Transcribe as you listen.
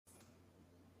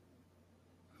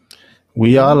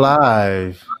We are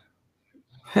live.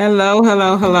 Hello,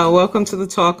 hello, hello. Welcome to the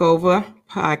Talk Over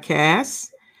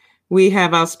podcast. We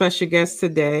have our special guest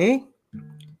today,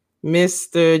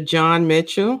 Mr. John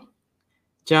Mitchell.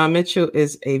 John Mitchell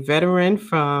is a veteran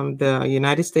from the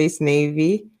United States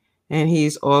Navy, and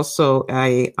he's also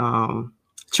a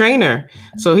trainer.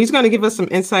 So he's going to give us some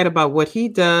insight about what he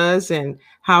does and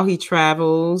how he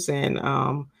travels and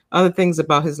other things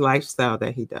about his lifestyle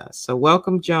that he does. So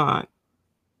welcome, John.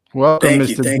 Welcome, Thank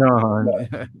you. Mr. Thank you. John.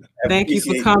 I Thank you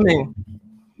for appreciate coming.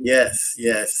 Yes,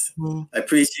 yes. Mm. I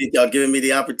appreciate y'all giving me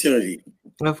the opportunity.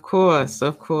 Of course,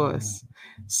 of course.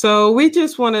 So we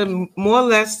just want to more or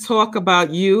less talk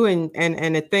about you and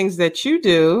the things that you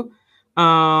do.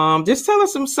 Just tell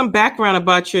us some background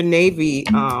about your Navy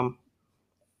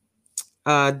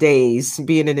days,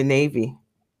 being in the Navy.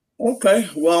 Okay.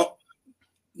 Well,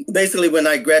 basically, when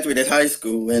I graduated high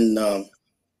school in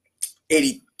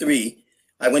 '83,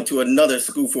 I went to another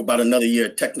school for about another year,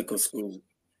 technical school.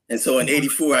 And so in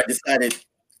 '84, I decided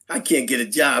I can't get a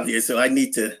job here, so I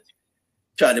need to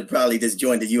try to probably just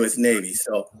join the U.S. Navy.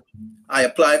 So I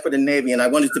applied for the Navy, and I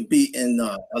wanted to be in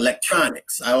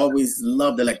electronics. I always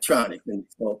loved electronics, and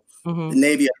so the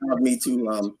Navy allowed me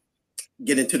to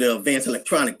get into the advanced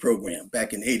electronic program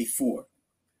back in '84.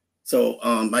 So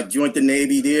I joined the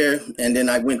Navy there, and then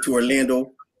I went to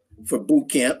Orlando for boot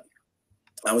camp.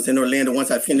 I was in Orlando once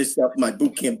I finished up my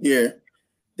boot camp there.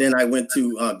 Then I went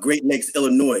to Great Lakes,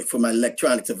 Illinois for my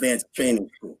electronics advanced training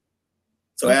school.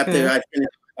 So after I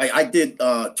finished, I did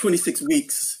 26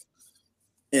 weeks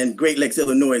in Great Lakes,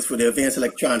 Illinois for the advanced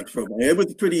electronics program. It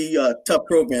was a pretty tough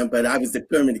program, but I was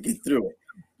determined to get through it.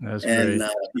 That's and great.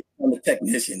 Become a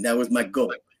technician. That was my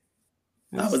goal.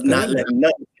 That's I was good. not letting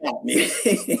nothing stop me.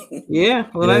 Yeah,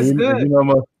 well, that's good.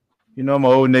 I'm an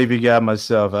old Navy guy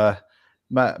myself.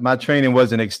 My training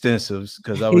wasn't extensive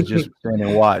because I was just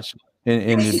standing watch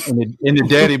in the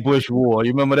Daddy Bush War.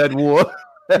 You remember that war?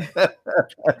 I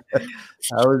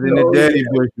was in the Daddy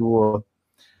Bush War.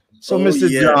 So, Mr.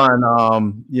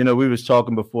 John, we was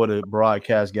talking before the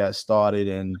broadcast got started,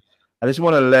 and I just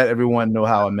want to let everyone know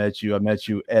how I met you. I met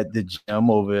you at the gym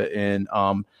over in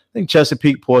I think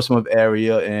Chesapeake, Portsmouth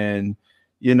area, and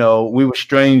we were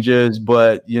strangers,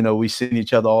 but we seen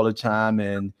each other all the time,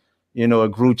 and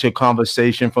it grew to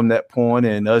conversation from that point,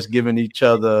 and us giving each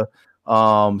other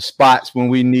spots when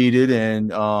we needed,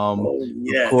 and of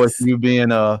course, you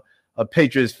being a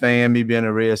Patriots fan, me being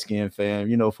a Redskin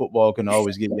fan, football can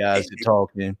always get guys to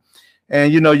talking,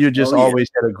 and you just always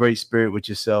had a great spirit with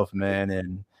yourself, man,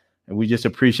 and we just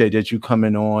appreciate that you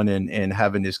coming on and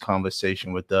having this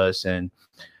conversation with us. And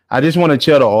I just want to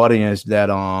tell the audience that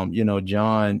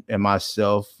John and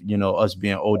myself, us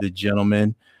being older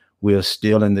gentlemen, we're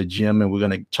still in the gym, and we're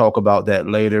going to talk about that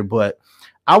later. But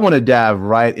I want to dive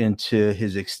right into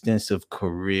his extensive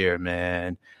career,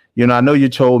 man. I know you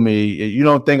told me, you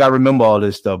don't think I remember all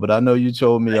this stuff, but I know you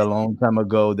told me a long time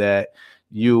ago that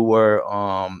you were,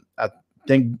 I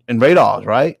think, in radars,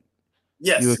 right?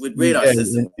 Yes, with radar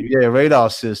systems. Yeah, radar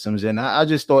systems. And I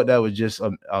just thought that was just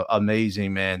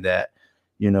amazing, man, that,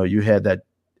 you had that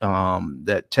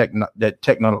that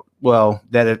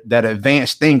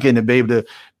advanced thinking to be able to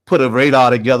put a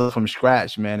radar together from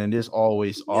scratch, man. And this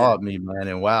always awed me, man.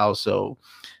 And wow. So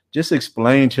just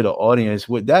explain to the audience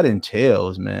what that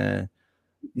entails, man.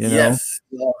 Yes.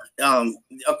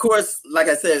 Of course, like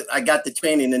I said, I got the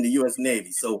training in the U.S.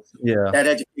 Navy. So that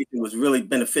education was really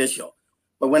beneficial.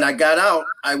 But when I got out,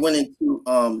 I went into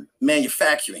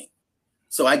manufacturing.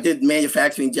 So I did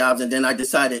manufacturing jobs, and then I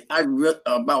decided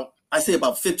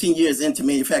about 15 years into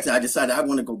manufacturing, I decided I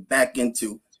want to go back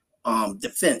into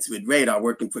defense with radar,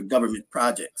 working for government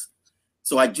projects.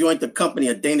 So I joined the company,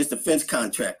 a Danish defense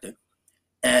contractor,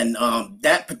 and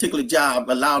that particular job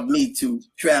allowed me to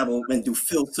travel and do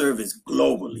field service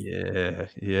globally.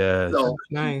 Yeah. So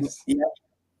nice.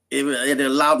 It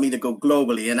allowed me to go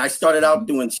globally, and I started out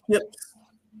doing ships.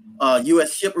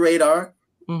 U.S. ship radar.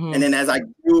 And then as I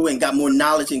grew and got more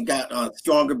knowledge and got a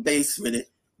stronger base with it,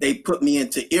 they put me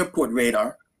into airport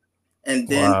radar. And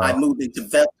then I moved into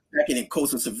vessel tracking and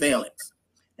coastal surveillance.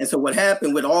 And so what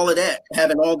happened with all of that,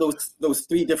 having all those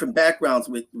three different backgrounds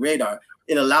with radar,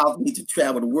 it allowed me to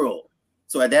travel the world.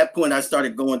 So at that point, I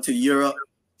started going to Europe,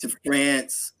 to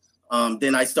France.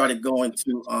 Then I started going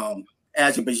to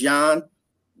Azerbaijan,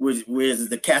 which is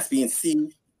the Caspian Sea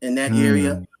in that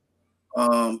area.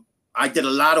 I did a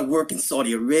lot of work in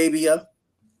Saudi Arabia.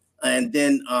 And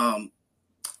then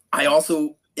I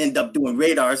also ended up doing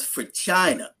radars for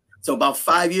China. So about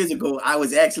 5 years ago, I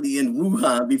was actually in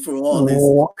Wuhan before all this.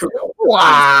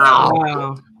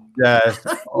 Wow. Yes.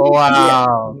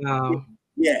 Wow.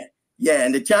 Yeah,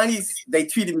 and the Chinese, they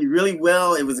treated me really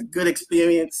well. It was a good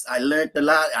experience. I learned a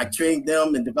lot. I trained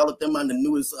them and developed them on the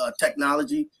newest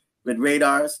technology with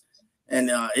radars, and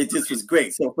it just was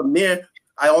great. So from there,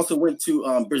 I also went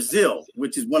to Brazil,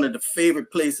 which is one of the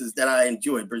favorite places that I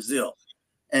enjoyed, Brazil.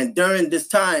 And during this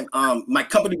time, my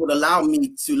company would allow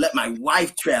me to let my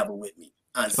wife travel with me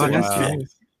on certain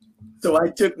trips. So I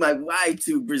took my wife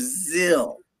to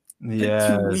Brazil for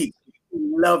 2 weeks. She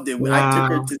loved it. Wow. I took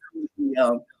her to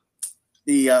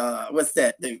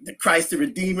the Christ the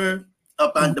Redeemer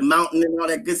up on the mountain and all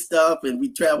that good stuff. And we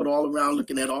traveled all around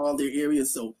looking at all their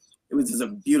areas. So it was just a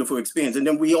beautiful experience. And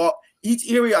then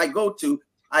each area I go to,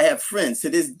 I have friends. To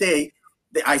this day,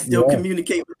 I still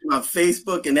communicate with them on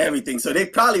Facebook and everything. So they're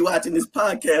probably watching this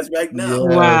podcast right now.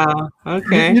 Yeah. Wow.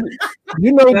 Okay.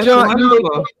 You know, John,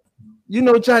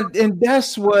 John, and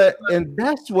that's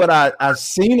what I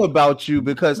seen about you,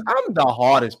 because I'm the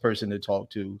hardest person to talk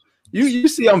to. You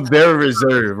see, I'm very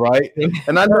reserved, right?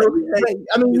 And I know,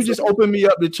 I mean, you just opened me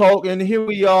up to talk, and here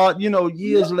we are,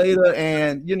 years later,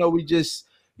 and we just,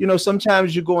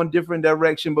 sometimes you go in different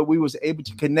direction, but we was able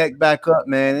to connect back up,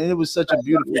 man, and it was such a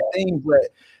beautiful thing.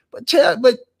 But tell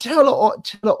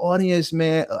the audience,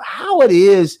 man, how it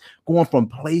is going from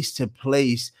place to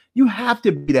place. You have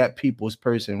to be that people's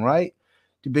person, right?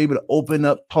 To be able to open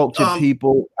up, talk to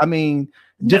people. I mean,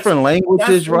 different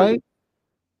languages, right?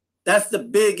 That's the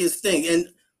biggest thing. And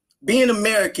being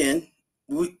American,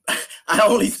 I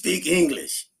only speak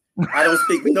English. I don't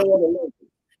speak no other language,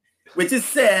 which is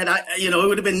sad. It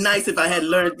would have been nice if I had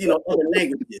learned, other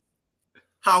languages.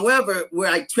 However,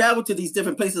 where I traveled to these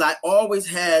different places, I always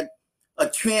had a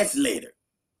translator.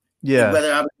 Yeah.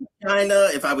 Whether I was in China,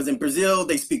 if I was in Brazil,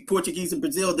 they speak Portuguese in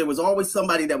Brazil. There was always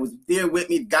somebody that was there with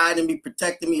me, guiding me,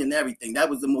 protecting me, and everything. That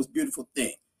was the most beautiful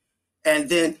thing. And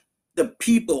then the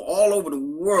people all over the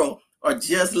world are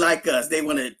just like us. They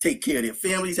want to take care of their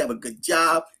families, have a good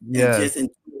job, and just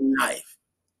enjoy life.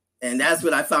 And that's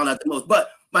what I found out the most.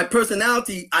 But my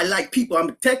personality, I like people. I'm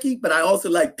a techie, but I also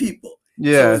like people.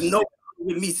 Yeah. So there's no problem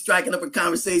with me striking up a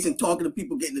conversation, talking to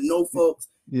people, getting to know folks,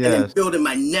 and then building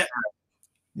my network.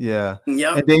 Yeah.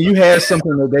 Yep. And then you had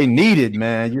something that they needed,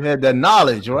 man. You had that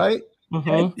knowledge, right?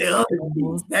 Mm-hmm.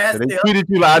 So they treated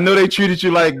you like, I know they treated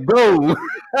you like gold.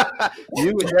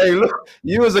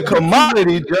 you was a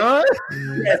commodity, John.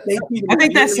 I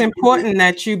think that's important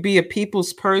that you be a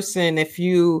people's person if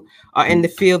you are in the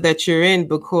field that you're in,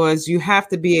 because you have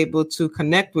to be able to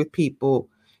connect with people,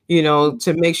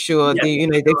 to make sure they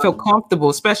feel comfortable,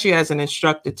 especially as an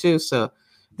instructor too. So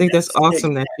I think that's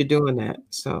awesome that you're doing that.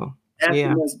 So that's the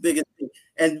most biggest thing.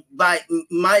 And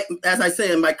as I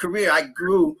say, in my career, I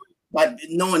grew by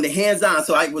knowing the hands-on.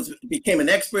 So I became an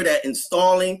expert at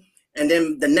installing. And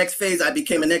then the next phase, I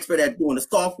became an expert at doing the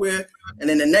software. And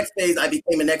then the next phase, I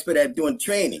became an expert at doing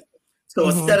training. So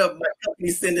instead of my company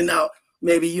sending out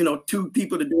maybe, 2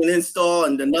 people to do an install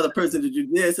and another person to do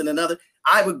this and another,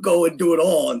 I would go and do it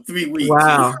all in 3 weeks.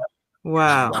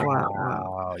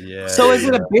 Wow. Yeah. So is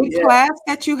it a big class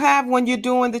that you have when you're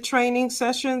doing the training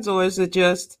sessions, or is it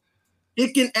just?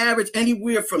 It can average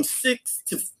anywhere from 6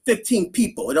 to 15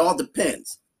 people. It all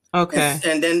depends. Okay.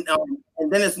 And then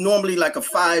it's normally like a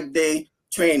 5-day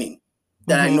training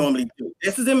that I normally do.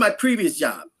 This is in my previous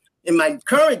job. In my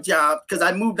current job, because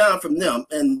I moved on from them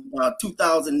in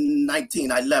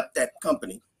 2019, I left that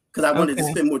company because I wanted to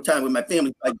spend more time with my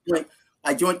family.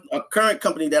 I joined a current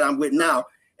company that I'm with now,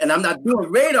 and I'm not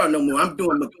doing radar no more. I'm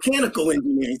doing mechanical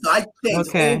engineering. So I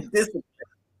changed whole discipline.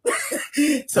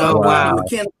 So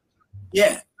mechanical.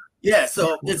 Yeah.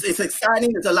 So it's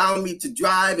exciting. It's allowing me to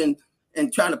drive and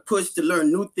trying to push to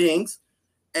learn new things.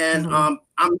 And I'm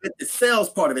with the sales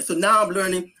part of it. So now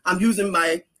I'm using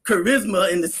my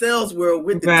charisma in the sales world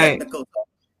with the technical.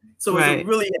 So it's a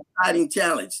really exciting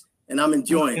challenge, and I'm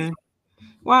enjoying it.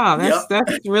 Wow,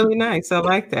 that's really nice. I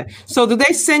like that. So do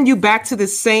they send you back to the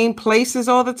same places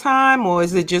all the time, or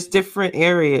is it just different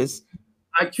areas?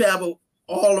 I travel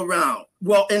all around.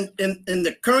 Well, in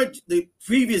the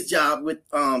previous job with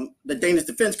the Danish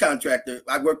defense contractor,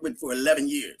 I worked with for 11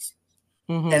 years.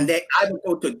 And I would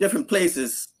go to different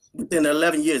places within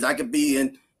 11 years. I could be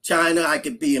in China, I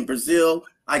could be in Brazil,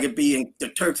 I could be in the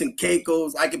Turks and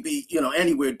Caicos, I could be,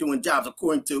 anywhere doing jobs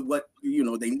according to what,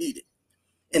 they needed.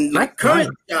 In my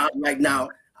current job right now,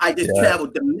 I just travel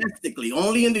domestically,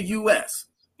 only in the U.S.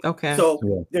 Okay.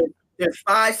 So there's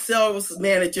 5 sales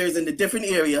managers in the different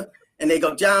area, and they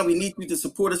go, John, we need you to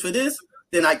support us for this.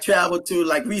 Then I travel to,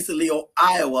 like recently,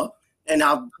 Iowa, and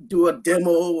I'll do a demo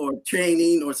or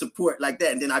training or support like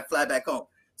that, and then I fly back home.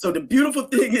 So the beautiful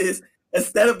thing is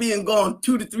instead of being gone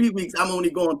 2 to 3 weeks, I'm only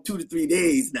going 2 to 3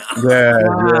 days now.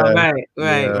 Yeah,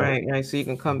 Right. So you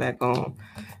can come back on.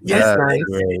 Yes, nice.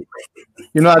 Great.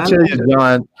 You know, I tell you,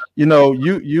 John, you know,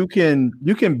 you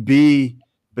can be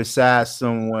beside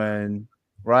someone,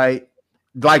 right?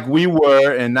 Like we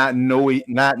were, and not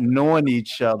knowing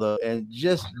each other, and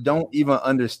just don't even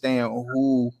understand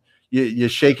who you're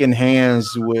shaking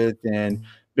hands with, and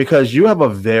because you have a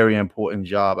very important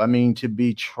job. I mean, to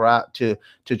be to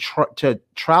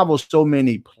travel so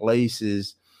many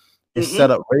places and set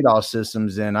up radar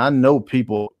systems, and I know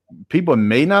people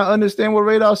may not understand what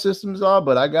radar systems are,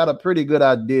 but I got a pretty good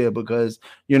idea because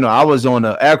you know I was on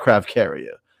an aircraft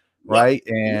carrier. Right.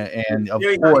 And of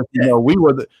course, you know, we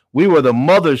were the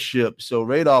mothership. So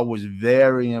radar was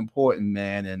very important,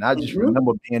 man. And I just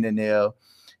remember being in there,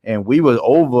 and we were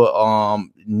over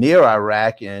near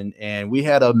Iraq, and we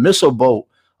had a missile boat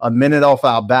a minute off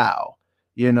our bow,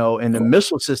 you know, and the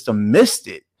missile system missed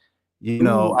it. You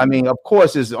know, I mean, of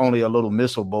course, it's only a little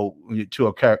missile boat to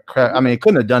a I mean, it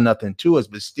couldn't have done nothing to us,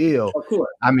 but still, of course.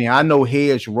 I mean, I know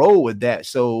heads roll with that.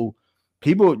 So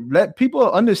let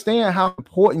people understand how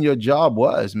important your job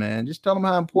was, man. Just tell them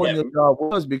how important your job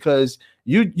was, because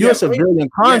you're a civilian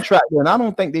contractor, and I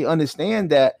don't think they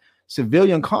understand that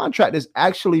civilian contractors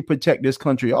actually protect this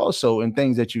country also in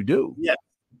things that you do. Yeah,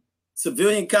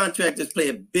 civilian contractors play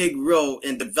a big role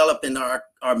in developing our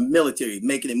military,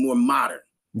 making it more modern.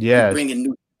 Yeah, bringing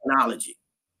new technology.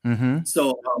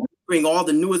 So bring all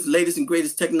the newest, latest, and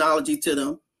greatest technology to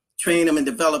them. Train them and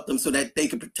develop them so that they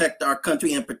can protect our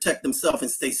country and protect themselves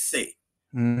and stay safe.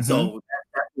 So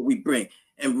that's what we bring.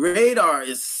 And radar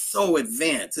is so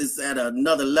advanced. It's at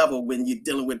another level when you're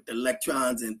dealing with the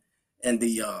electrons and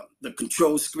the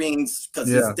control screens, because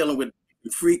it's dealing with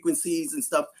frequencies and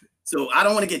stuff. So I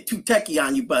don't want to get too techie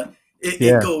on you, but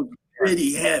it goes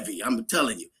pretty heavy, I'm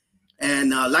telling you. And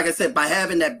like I said, by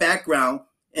having that background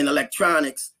in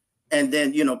electronics, and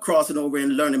then, you know, crossing over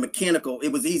and learning mechanical, it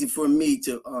was easy for me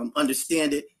to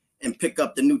understand it and pick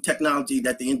up the new technology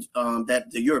that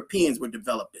the Europeans were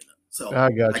developing. So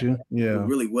I got you. Yeah,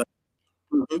 really well.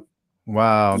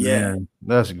 Wow, man,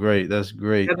 that's great. That's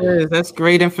great. That's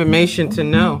great information to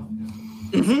know.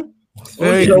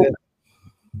 Very good.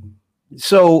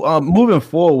 So moving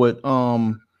forward,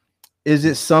 is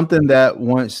it something that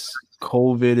once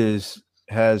COVID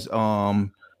has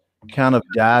kind of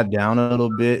died down a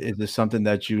little bit, is it something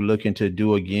that you looking to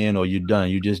do again, or you done?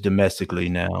 You just domestically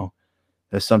now?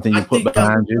 That's something you put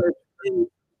behind you?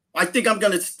 I think I'm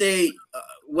going to stay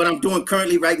what I'm doing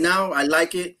currently right now. I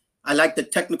like it. I like the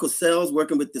technical sales,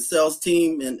 working with the sales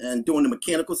team and doing the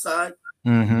mechanical side.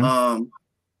 I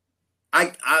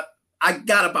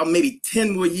got about maybe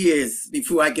 10 more years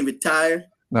before I can retire.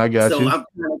 I got you. So I'm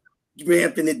kind of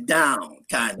ramping it down,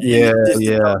 kind of. Yeah.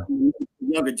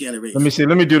 Younger generation. Let me see.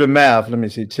 Let me do the math. Let me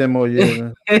see. 10 more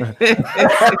years. Let me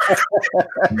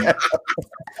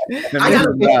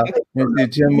see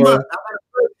 10 more.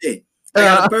 I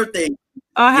got a birthday.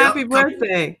 Oh, happy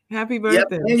birthday. Happy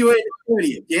birthday.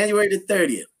 Yep, January the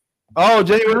 30th. Oh,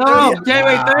 January 30th. Oh,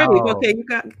 January 30th. Okay, you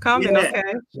got coming.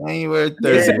 Okay. January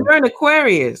 30th. Yeah. We're in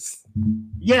Aquarius.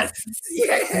 Yes.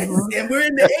 And we're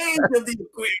in the age of the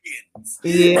Aquarians.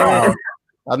 Yeah.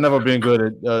 I've never been good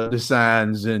at the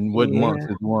signs and what month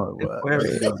is what.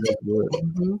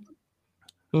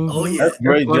 Oh yeah, that's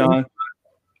great, John.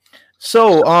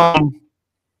 So,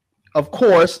 of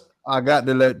course, I got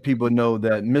to let people know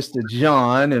that Mr.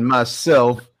 John and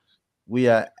myself, we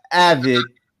are avid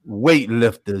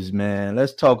weightlifters, man.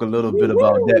 Let's talk a little bit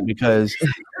about that, because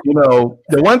you know,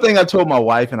 the one thing I told my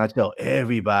wife, and I tell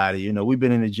everybody, you know, we've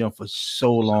been in the gym for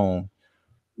so long.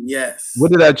 Yes.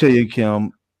 What did I tell you,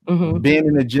 Kim? Being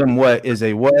in the gym, what is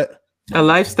a what? A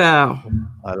lifestyle.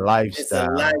 A lifestyle. It's a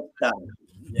lifestyle.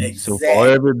 Exactly. So for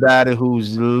everybody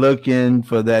who's looking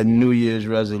for that New Year's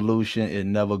resolution, it's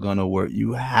never gonna work.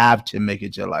 You have to make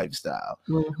it your lifestyle.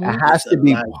 It has to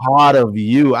be part of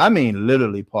you. I mean,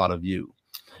 literally part of you.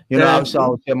 You know, I was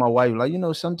always tell my wife, like, you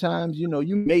know, sometimes, you know,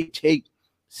 you may take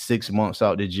 6 months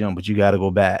out the gym, but you got to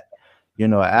go back. You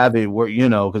know, avid work. You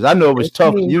know, because I know it was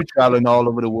tough for you traveling all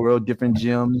over the world, different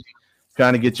gyms,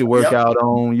 trying to get your workout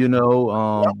on. You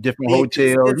know, different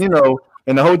hotels. You know.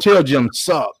 And the hotel gym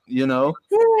suck, you know.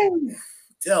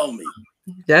 Tell me.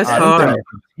 That's hard.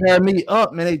 They tear me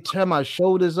up, man. They tear my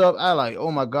shoulders up. I like, oh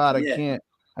my God, I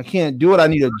can't do it. I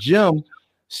need a gym.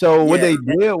 So what they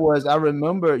did was,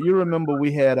 you remember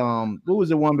we had what was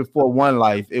the one before One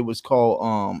Life? It was called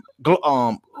what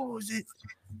was it?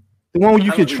 The one where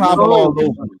you could travel all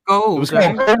over. Gold, it was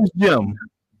called Gold's Gym.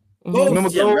 Remember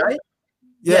Gold? Right?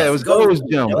 Yeah, it was Gold's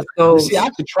Gym. See,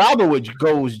 I could travel with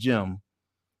Gold's Gym.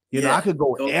 You know, I could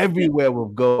go everywhere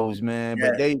with goals, man,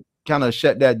 but Yeah. they kind of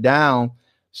shut that down.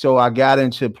 So I got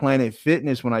into Planet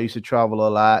Fitness when I used to travel a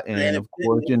lot. And of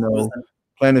course, you know,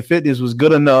 Planet Fitness was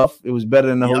good enough. It was better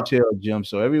than the hotel gym.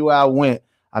 So everywhere I went,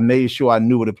 I made sure I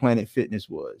knew what a Planet Fitness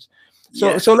was.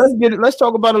 So so let's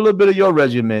talk about a little bit of your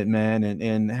regiment, man,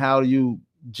 and how you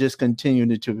just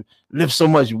continue to lift so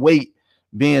much weight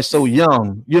being so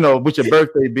young, you know, with your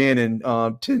birthday being in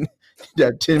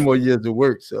 10 more years of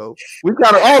work. So we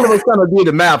kind of all of us kind of do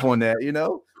the math on that, you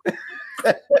know.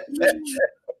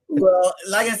 Well,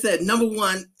 like I said, number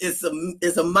one is a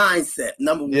mindset.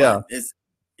 Number one is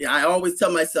I always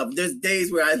tell myself there's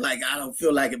days where I don't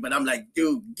feel like it, but I'm like,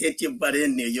 dude, get your butt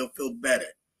in there, you'll feel better.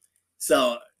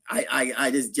 So I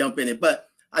just jump in it. But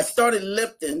I started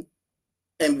lifting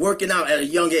and working out at a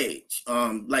young age,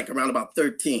 like around about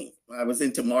 13. I was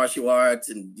into martial arts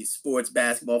and sports,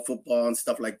 basketball, football, and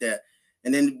stuff like that.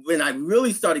 And then when I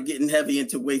really started getting heavy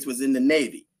into weights was in the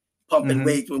Navy, pumping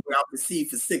weights when we were out to sea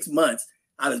for 6 months.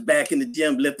 I was back in the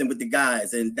gym lifting with the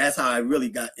guys. And that's how I really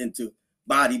got into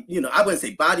body, you know, I wouldn't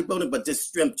say bodybuilding, but just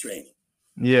strength training.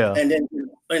 Yeah. And then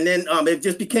it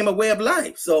just became a way of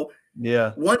life. So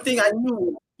one thing I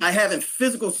knew, by having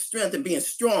physical strength and being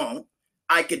strong,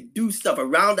 I could do stuff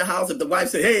around the house. If the wife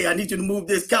said, hey, I need you to move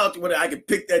this couch, I could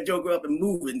pick that joker up and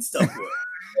move it and stuff.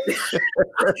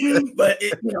 But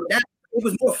it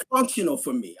was more functional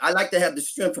for me. I like to have the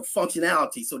strength for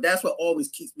functionality. So that's what always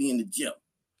keeps me in the gym.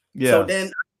 Yeah. So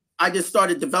then I just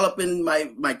started developing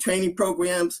my training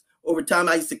programs. Over time,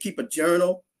 I used to keep a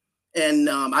journal, and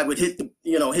I would hit the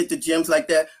gyms like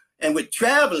that. And with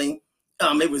traveling,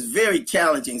 it was very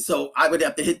challenging. So I would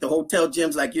have to hit the hotel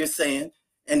gyms, like you're saying,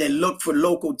 and then look for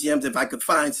local gyms if I could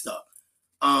find stuff.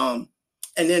 And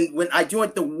then when I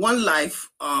joined the One Life,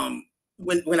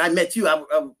 when I met you,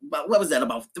 what was that,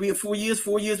 about 3 or 4 years?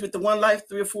 4 years with the One Life,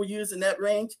 3 or 4 years in that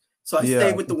range. So I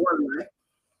stayed with the One Life.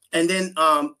 And then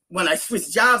when I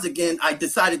switched jobs again, I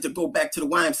decided to go back to the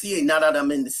YMCA now that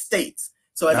I'm in the States.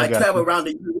 So as I travel around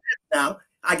the U.S. now,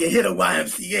 I can hit a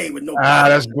YMCA with no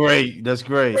problem. That's great. That's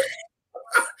great.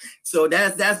 So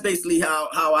that's basically how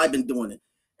I've been doing it.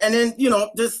 And then,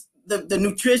 just the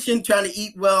nutrition, trying to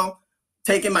eat well,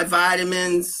 taking my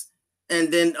vitamins,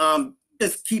 and then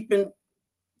just keeping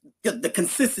the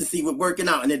consistency with working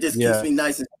out. And it just keeps me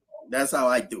nice and strong. That's how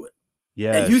I do it.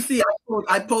 Yeah. And you see,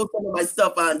 I post some of my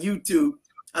stuff on YouTube.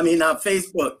 I mean, on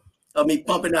Facebook of me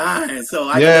pumping the iron. So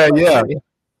yeah. I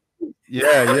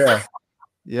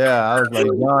was like,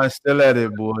 John's still at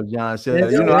it, boy. John said,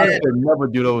 I could never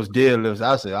do those deadlifts.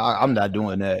 I said, I'm not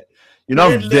doing that.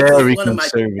 I'm very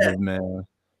conservative, man.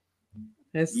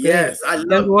 That's I love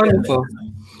that's wonderful.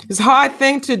 It's a hard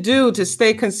thing to do, to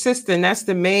stay consistent. That's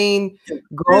the main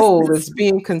goal, is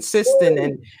being consistent.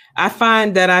 And I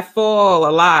find that I fall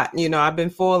a lot. I've been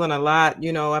falling a lot.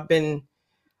 I've been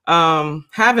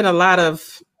having a lot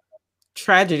of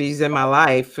tragedies in my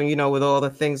life, with all the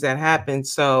things that happen.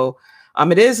 So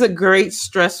it is a great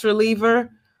stress reliever.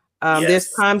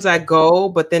 There's times I go,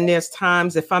 but then there's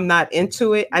times if I'm not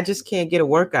into it, I just can't get a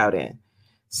workout in.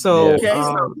 So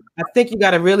I think you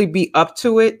got to really be up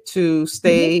to it to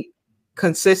stay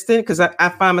consistent, because I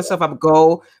find myself, I'll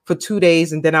go for 2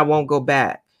 days and then I won't go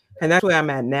back. And that's where I'm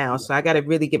at now. So I got to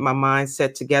really get my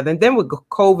mindset together. And then with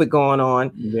COVID going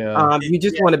on, you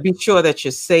just want to be sure that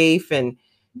you're safe, and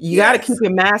you got to keep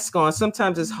your mask on.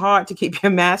 Sometimes it's hard to keep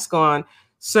your mask on.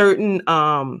 Certain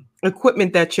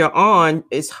equipment that you're on,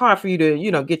 it's hard for you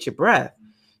to, get your breath,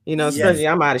 especially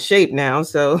I'm out of shape now.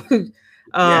 So,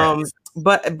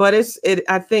 but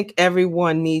I think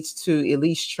everyone needs to at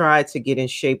least try to get in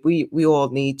shape. We all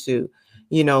need to,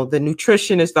 the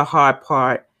nutrition is the hard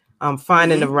part.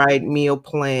 Finding the right meal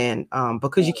plan,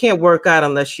 because you can't work out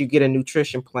unless you get a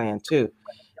nutrition plan too.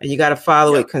 And you got to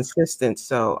follow it consistent.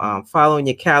 So following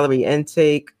your calorie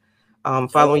intake,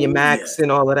 following your max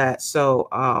and all of that. So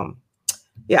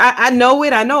I know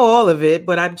it. I know all of it,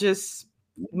 but I'm just,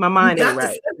 my mind ain't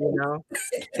right.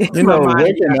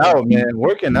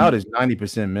 Working out is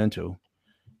 90% mental.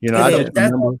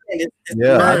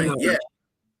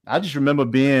 I just remember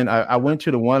being, I went to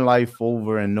the One Life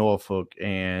over in Norfolk,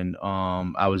 and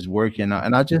I was working out,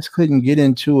 and I just couldn't get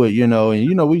into it,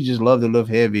 and we just love to lift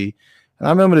heavy. And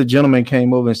I remember the gentleman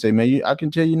came over and said, man, I can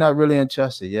tell you're not really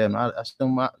interested. Yeah, man, I still,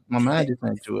 my mind is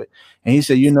into it. And he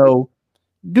said, do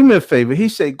me a favor. He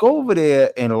said, go over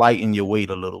there and lighten your weight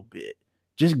a little bit.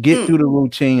 Just get through the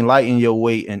routine, lighten your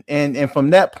weight. And from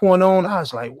that point on, I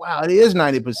was like, wow, it is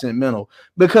 90% mental.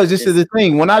 Because this is the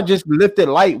thing. When I just lifted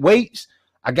light weights,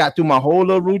 I got through my whole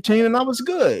little routine and I was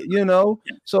good,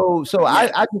 So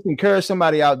I just encourage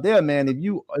somebody out there, man, if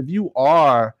you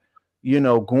are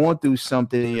going through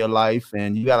something in your life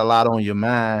and you got a lot on your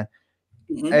mind,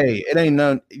 hey, it ain't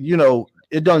none,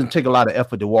 it doesn't take a lot of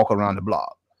effort to walk around the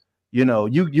block.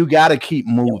 You got to keep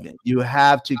moving. You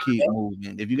have to keep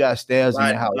moving. If you got stairs in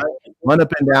your house, run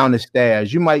up and down the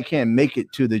stairs. You might can't make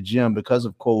it to the gym because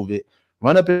of COVID.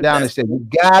 Run up and down the stairs. You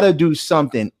got to do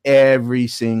something every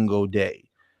single day.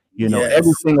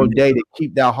 Every single day to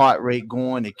keep that heart rate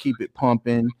going, to keep it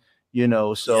pumping,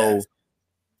 so.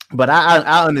 But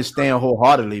I understand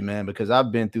wholeheartedly, man, because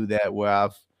I've been through that where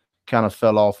I've kind of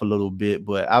fell off a little bit,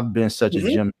 but I've been such a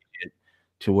gym kid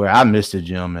to where I miss the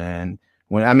gym, man.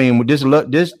 And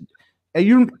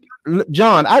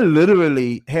John, I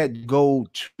literally had to go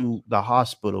to the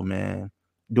hospital, man,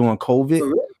 during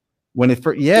COVID. When it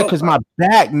first, because my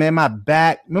back, remember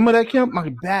that, Kim? My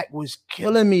back was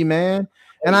killing me, man.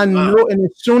 And I knew, and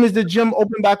as soon as the gym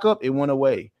opened back up, it went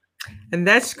away. And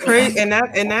that's crazy. And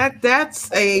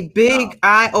that's a big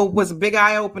eye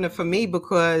opener for me,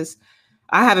 because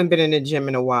I haven't been in the gym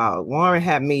in a while. Warren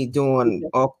had me doing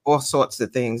all sorts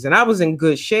of things, and I was in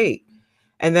good shape.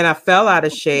 And then I fell out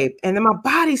of shape, and then my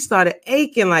body started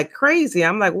aching like crazy.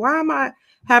 I'm like, why am I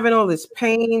having all this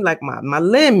pain? Like my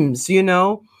limbs,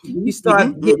 you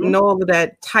start getting all of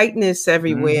that tightness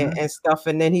everywhere and stuff.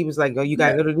 And then he was like, oh, you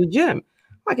got to go to the gym. I'm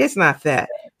like, it's not that.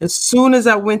 As soon as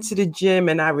I went to the gym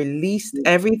and I released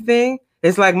everything,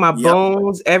 it's like my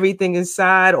bones, everything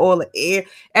inside, all the air,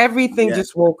 everything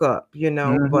just woke up,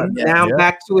 But now I'm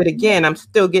back to it again. I'm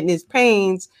still getting these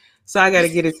pains. So I got to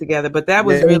get it together. But that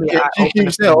was really she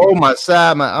keeps saying, oh, my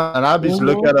side, and I just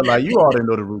look at her like, you already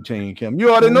know the routine, Kim.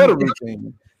 You already know the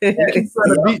routine. You keep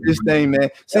trying to beat this thing, man.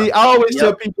 See, I always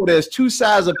tell people there's two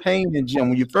sides of pain in the gym.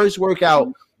 When you first work out,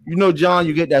 John,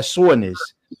 you get that soreness.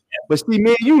 But see,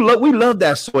 man, we love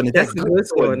that soreness. That's good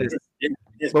soreness.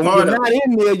 But when you're not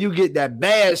in there, you get that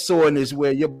bad soreness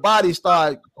where your body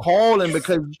starts calling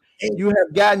because you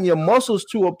have gotten your muscles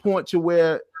to a point to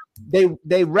where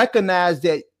they recognize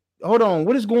that, hold on,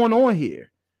 what is going on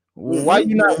here? Why are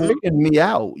you not picking me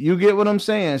out? You get what I'm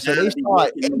saying? So they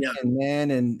start aching, man,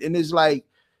 and it's like,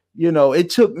 it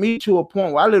took me to a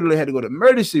point where I literally had to go to the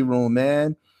emergency room,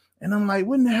 man. And I'm like,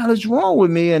 what in the hell is wrong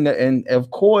with me? And of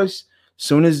course,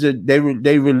 soon as they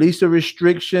released the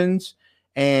restrictions,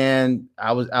 and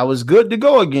I was good to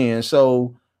go again.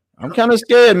 So I'm kind of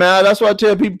scared, man. That's why I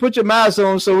tell people, put your mask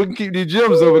on so we can keep these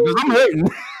gyms over, because I'm hurting.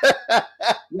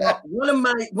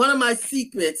 One of my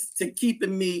secrets to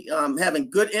keeping me having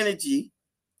good energy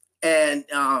and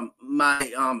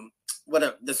the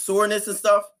soreness and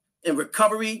stuff and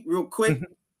recovery real quick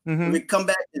when we come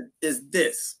back is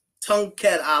this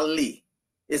Tongkat Ali.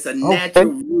 It's a natural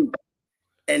root,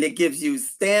 and it gives you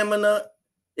stamina.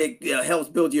 It helps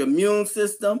build your immune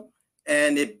system,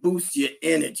 and it boosts your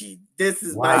energy. This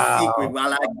is my secret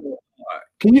while I go hard.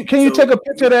 Can you take a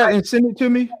picture of that and send it to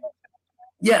me?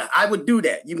 Yeah, I would do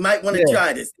that. You might want to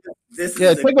try this.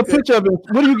 Take a picture of it.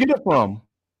 Where do you get it from?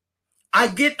 I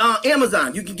get on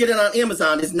Amazon. You can get it on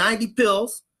Amazon. It's 90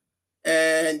 pills,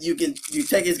 and you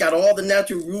take it. It's got all the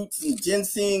natural roots and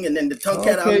ginseng, and then the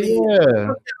Tongkat Ali.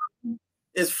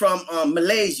 It's from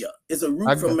Malaysia. It's a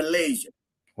root from Malaysia.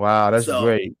 Wow, that's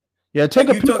great. Yeah, take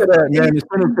a picture of that, man, and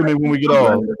send it to me when we get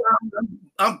off.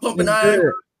 I'm pumping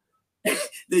iron.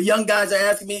 The young guys are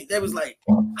asking me, they was like,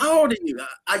 how old are you?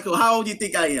 I go, how old do you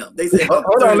think I am? They said,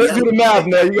 hold on, let's do the math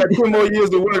now. You got 2 more years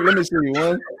to work. Let me see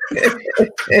one. I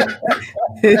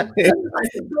said,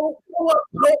 go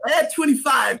add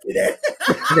 25 to that.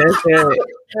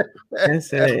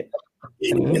 That's it.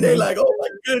 And they're like, oh my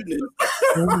goodness.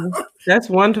 That's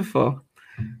wonderful.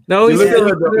 No, you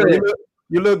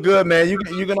look good, man. You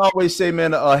can always say,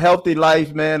 man, a healthy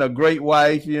life, man, a great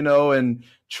wife, and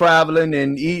traveling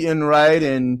and eating right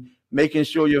and making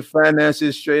sure your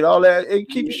finances straight, all that, it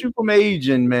keeps you from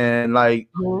aging, man. Like,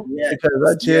 because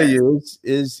I tell you,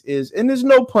 is and there's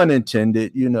no pun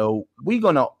intended, we're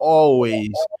gonna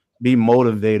always be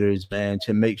motivators, man,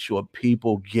 to make sure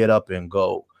people get up and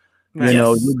go.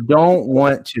 You don't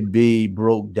want to be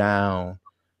broke down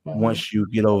once you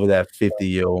get over that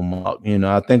 50-year-old mark.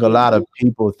 I think a lot of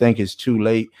people think it's too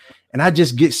late. And I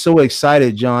just get so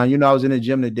excited, John. I was in the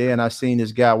gym today and I seen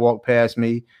this guy walk past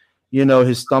me.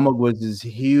 His stomach was this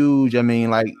huge. I mean,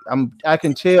 like I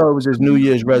can tell it was his New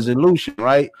Year's resolution,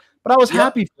 right? But I was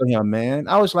happy for him, man.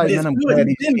 I was like, man, I'm glad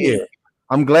he's here.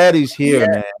 I'm glad he's here,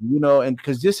 man. And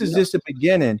because this is just the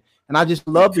beginning. And I just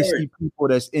love to see people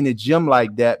that's in the gym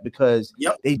like that, because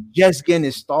they just getting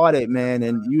it started, man.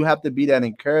 And you have to be that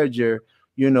encourager,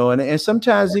 and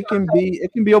sometimes it can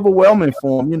be overwhelming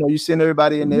for them. You send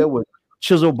everybody in there with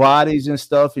chiseled bodies and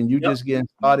stuff, and you just getting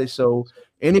started. So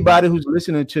anybody who's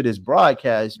listening to this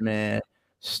broadcast, man,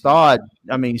 start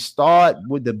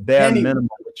with the bare minimum.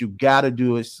 What you got to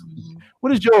do is,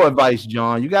 what is your advice,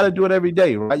 John? You got to do it every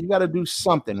day, right? You got to do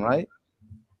something, right?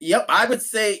 Yep, I would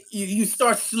say you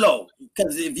start slow,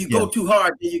 because if you go too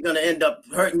hard, then you're going to end up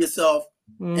hurting yourself,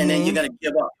 and then you're going to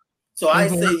give up. So I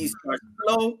say you start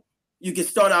slow. You can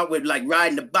start out with like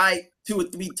riding the bike 2 or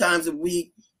 3 times a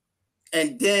week.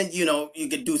 And then, you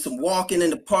can do some walking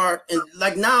in the park. And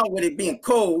like now with it being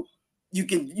cold, you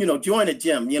can, join a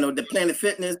gym, the Planet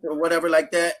Fitness or whatever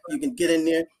like that. You can get in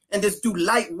there and just do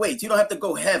light weights. You don't have to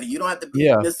go heavy. You don't have to be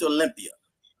Mr. Olympia.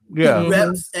 Yeah.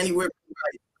 Reps anywhere from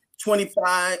like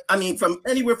 25. From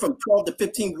anywhere from 12 to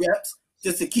 15 reps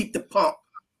just to keep the pump.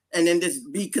 And then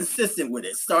just be consistent with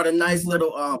it. Start a nice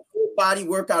little full body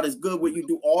workout is good where you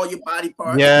do all your body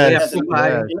parts as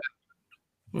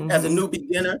a new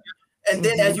beginner. And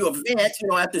then as you advance,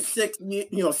 after 6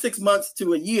 months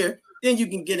to a year, then you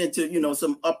can get into,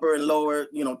 some upper and lower,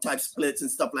 type splits and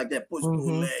stuff like that, push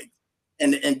pull legs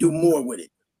and do more with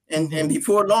it. And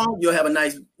before long, you'll have a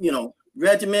nice,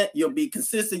 regimen. You'll be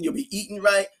consistent. You'll be eating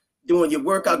right, doing your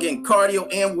workout, getting cardio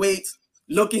and weights,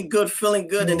 looking good, feeling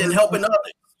good, and then helping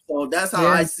others. So that's how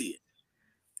I see it.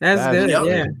 That's good.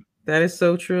 Yeah, that is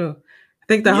so true. I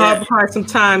think the hard part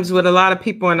sometimes with a lot of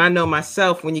people, and I know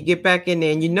myself, when you get back in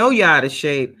there and you're out of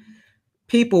shape,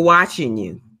 people watching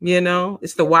you,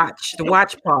 it's the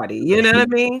watch party. You know what I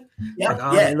mean?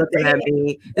 They're looking at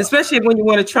me, especially when you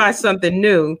want to try something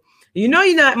new. You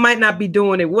might not be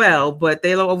doing it well, but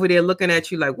they're over there looking at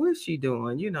you like, what is she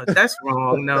doing? That's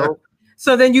wrong. No.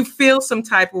 So then you feel some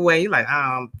type of way. You're like,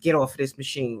 get off of this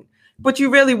machine. But you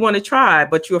really want to try,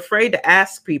 but you're afraid to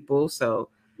ask people. So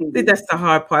I think that's the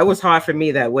hard part. It was hard for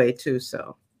me that way too.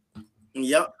 So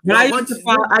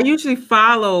I usually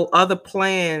follow other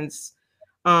plans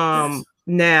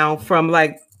now from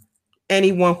like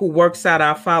anyone who works out.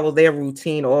 I'll follow their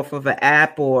routine off of an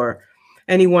app or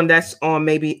anyone that's on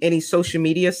maybe any social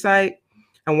media site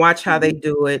and watch how they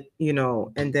do it,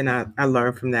 and then I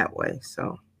learn from that way.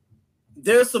 So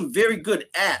there's some very good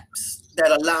apps that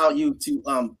allow you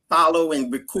to follow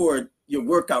and record your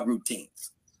workout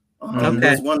routines.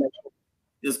 There's one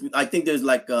I think there's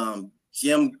like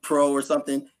Gym Pro or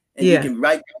something, and you can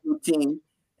write your routine,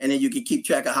 and then you can keep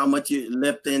track of how much you're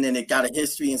lifting, and it got a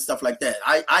history and stuff like that.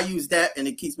 I use that, and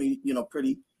it keeps me,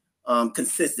 pretty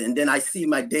consistent. And then I see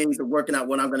my days of working out,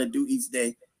 what I'm going to do each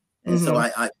day, and so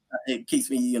it keeps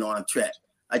me, on track.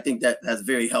 I think that's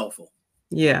very helpful.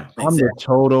 Yeah, I'm the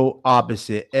total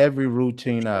opposite. Every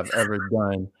routine I've ever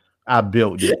done, I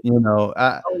built it.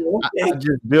 I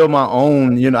just build my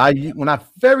own. When I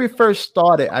very first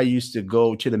started, I used to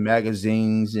go to the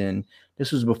magazines, and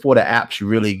this was before the apps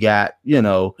really got. It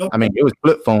was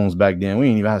flip phones back then. We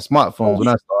didn't even have smartphones when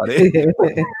I started.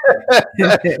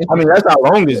 That's how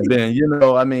long it's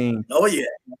been. Oh yeah.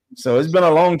 So it's been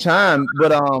a long time,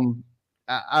 but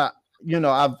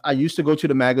I used to go to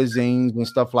the magazines and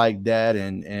stuff like that,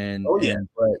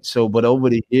 but over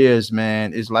the years,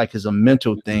 man, it's a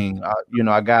mental thing.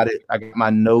 I got my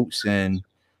notes, and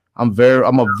I'm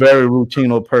a very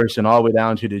routine person all the way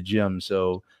down to the gym.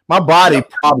 So my body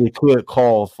probably could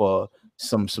call for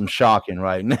some shocking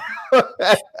right now.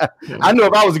 I know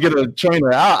if I was to get a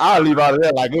trainer, I'll leave out of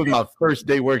there like it was my first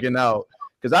day working out.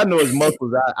 Because I know his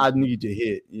muscles I need to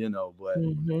hit, but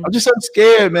I'm just so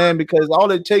scared, man, because all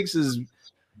it takes is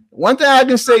one thing I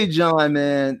can say, John,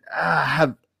 man, I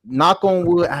have, knock on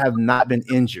wood, I have not been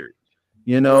injured.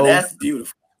 Well, that's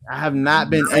beautiful. I have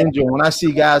not been injured. When I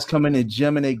see guys come in the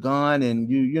gym and they gone and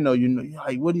you're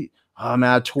like, what do you, oh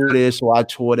man, I tore this or I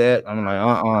tore that. I'm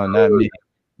like, not me.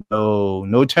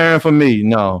 No tearing for me.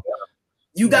 No.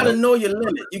 You got to know your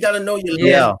limit. You got to know your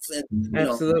limits. And,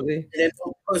 absolutely. And then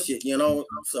don't push it,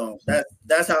 So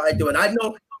that's how I do it. I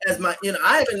know as my,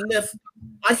 I haven't lift.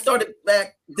 I started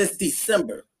back this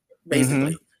December,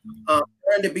 basically.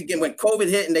 During the beginning, when COVID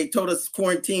hit and they told us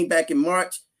quarantine back in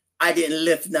March, I didn't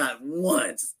lift not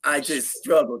once. I just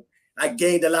struggled. I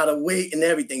gained a lot of weight and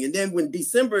everything. And then when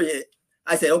December hit,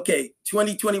 I said, okay,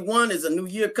 2021 is a new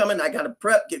year coming. I got to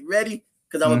prep, get ready,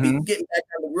 because I'm going to be getting back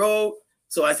on the road.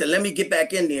 So I said, let me get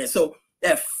back in there. So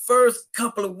that first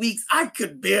couple of weeks, I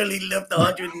could barely lift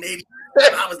 180.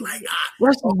 I was like,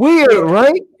 that's weird,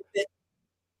 right?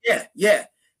 Yeah.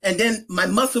 And then my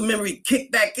muscle memory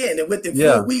kicked back in. And within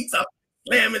 4 weeks, I'm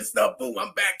slamming stuff. Boom,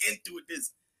 I'm back into it.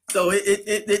 So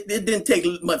it didn't take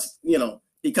much,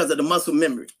 because of the muscle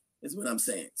memory, is what I'm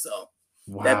saying. So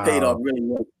that paid off really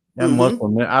well. That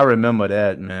muscle, I remember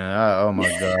that, man. Oh my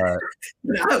God.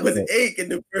 I was aching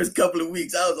the first couple of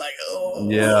weeks. I was like, oh.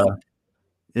 Yeah.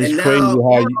 It's crazy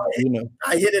how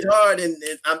I hit it hard and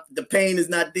the pain is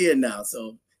not there now.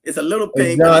 So It's a little Hey,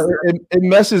 pain, John, but it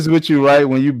messes with you, right?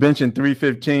 When you benching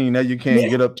 315, now you can't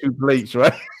get up 2 plates,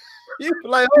 right? You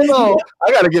like, hold on,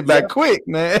 I gotta get back quick,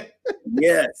 man.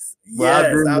 yes, Well,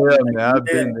 I've yes. been I'll be there, like, man. I've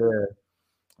yeah, been there.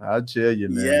 I'll tell you,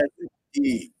 man. yes,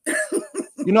 indeed.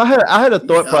 You know, I had a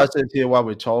thought Yeah. process here while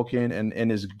we're talking,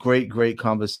 and it's great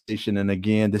conversation. And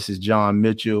again, this is John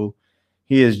Mitchell.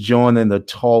 He is joining the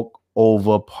Talk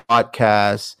Over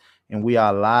podcast, and we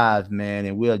are live, man.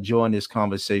 And we are enjoying this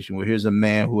conversation. Where here's a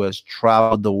man who has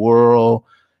traveled the world,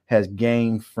 has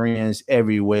gained friends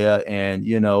everywhere. And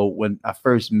you know, when I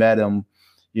first met him,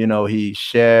 you know, he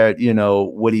shared, you know,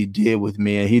 what he did with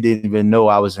me, and he didn't even know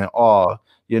I was in awe.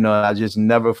 You know, I just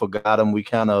never forgot him. We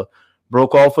kind of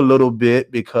broke off a little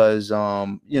bit because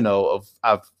you know,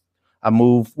 I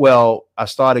moved. Well, I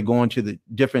started going to the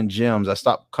different gyms. I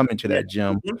stopped coming to that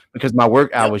gym because my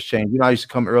work hours changed. You know, I used to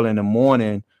come early in the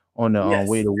morning on the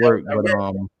way to work, but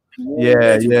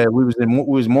yeah, we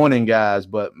was morning guys,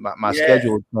 but my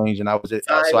schedule changed, and I was at,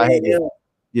 so I had to,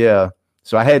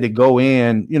 so I had to go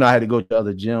in. You know, I had to go to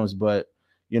other gyms, but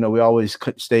you know, we always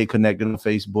stay connected on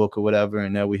Facebook or whatever,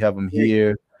 and now we have them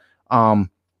here.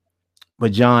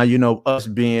 But John, you know, us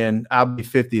being, I'll be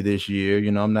 50 this year.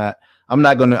 You know, I'm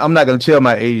not gonna tell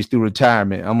my age through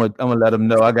retirement. I'm gonna let them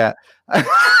know I got.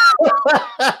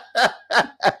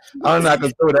 I'm not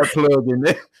gonna throw that plug in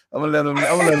there. I'm gonna let them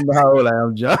know how old I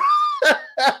am, John.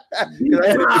 Because I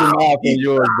had to do the math on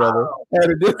yours, brother. I had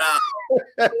to do.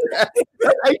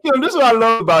 Hey, Kim, this is what I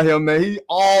love about him, man. He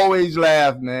always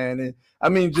laughs, man. And I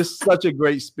mean, just such a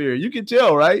great spirit. You can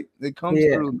tell, right? It comes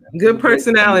through. Man. Good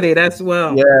personality. That's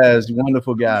well. Yes,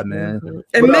 wonderful guy, man.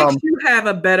 It makes you have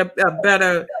a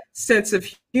better sense of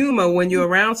humor when you're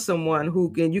around someone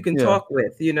who you can talk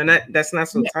with. You know, that's not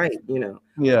so tight. You know.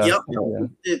 Yeah. Yep.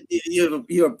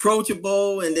 You're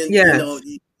approachable, and then you know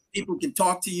people can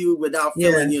talk to you without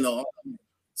feeling, you know.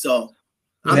 So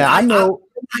I know.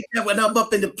 I like that when I'm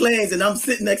up in the planes and I'm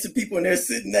sitting next to people and they're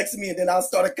sitting next to me, and then I'll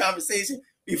start a conversation.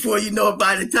 Before you know it,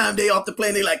 by the time they off the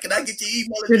plane, they like, "Can I get your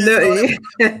email address?"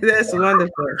 That's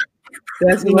wonderful.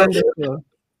 That's wonderful.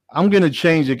 I'm gonna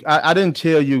change it. I didn't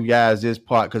tell you guys this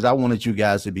part because I wanted you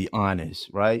guys to be honest,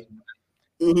 right?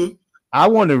 Mm-hmm. I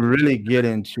want to really get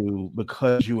into,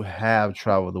 because you have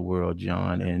traveled the world,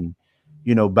 John, and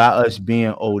you know, by us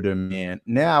being older men,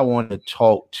 now I want to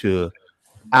talk to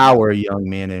our young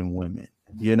men and women.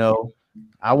 You know,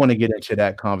 I want to get into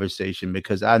that conversation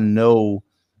because I know,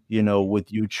 you know, with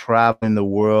you traveling the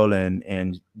world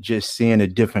and just seeing the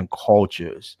different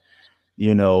cultures,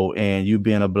 you know, and you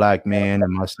being a black man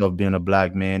and myself being a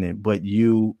black man, but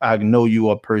I know you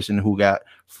are a person who got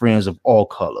friends of all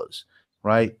colors,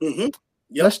 right? Mm-hmm.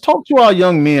 Yep. Let's talk to our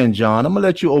young men, John. I'm gonna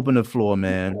let you open the floor,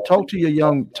 man. Talk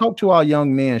to our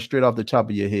young men straight off the top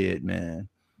of your head, man.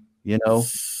 You know,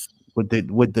 with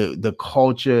the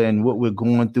culture and what we're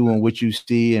going through and what you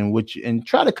see and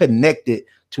try to connect it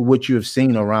to what you have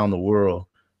seen around the world.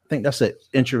 I think that's an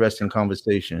interesting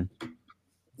conversation.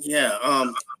 Yeah.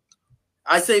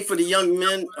 I say for the young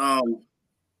men,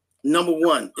 number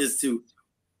one is to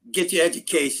get your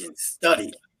education,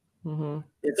 study. Mm-hmm.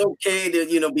 It's okay to,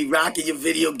 be rocking your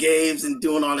video games and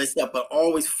doing all that stuff, but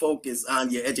always focus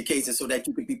on your education so that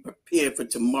you can be prepared for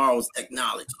tomorrow's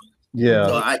technology. Yeah.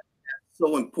 So that's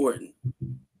so important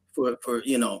for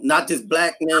not just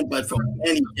black men, but for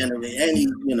any generation, any,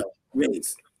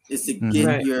 race, is to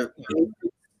get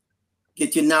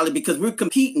your knowledge, because we're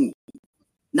competing,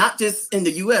 not just in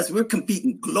the US, we're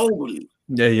competing globally.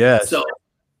 Yeah. So,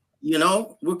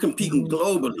 we're competing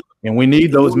globally. And we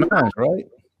need those minds, right?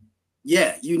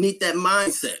 Yeah, you need that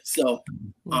mindset. So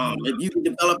if you can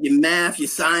develop your math, your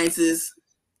sciences,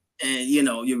 and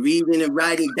your reading and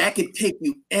writing, that could take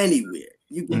you anywhere.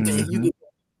 You can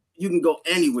you can go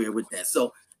anywhere with that.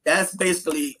 So that's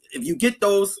basically, if you get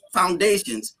those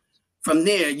foundations, from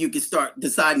there you can start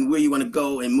deciding where you want to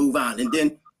go and move on, and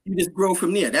then you just grow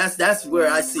from there. That's where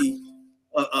I see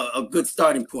a good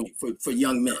starting point for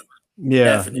young men.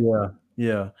 Yeah, definitely.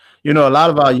 Yeah. A lot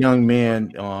of our young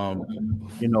men, are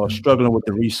struggling with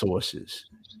the resources.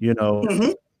 They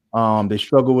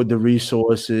struggle with the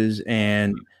resources,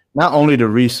 and not only the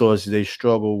resources, they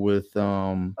struggle with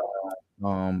trying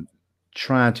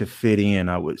to fit in,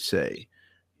 I would say.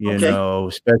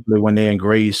 Especially when they're in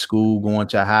grade school, going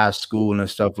to high school and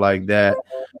stuff like that.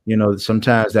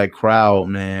 Sometimes that crowd,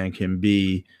 man, can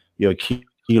be your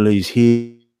Achilles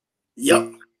heel.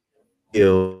 Yep.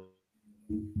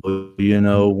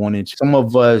 Wanting to, some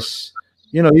of us,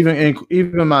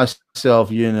 even myself,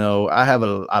 I have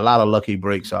a lot of lucky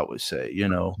breaks, I would say,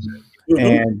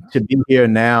 and to be here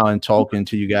now and talking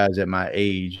to you guys at my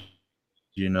age,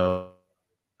 it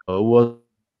was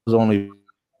only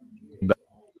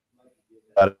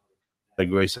the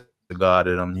grace of God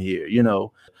that I'm here. You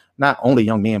know, not only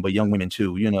young men but young women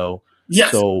too. You know.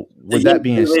 Yes. So with that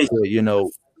being said, you know,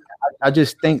 I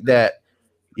just think that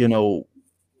you know,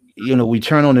 we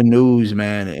turn on the news,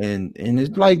 man, and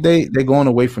it's like they're going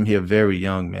away from here very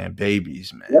young, man,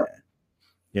 babies, man. Yep.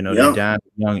 You know, they're dying at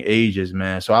young ages,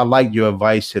 man. So I like your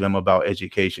advice to them about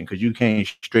education, because you came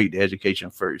straight to education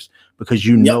first, because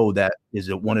you know that is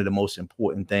one of the most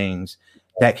important things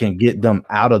that can get them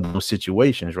out of those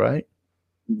situations, right?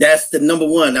 That's the number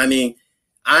one. I mean,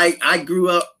 I grew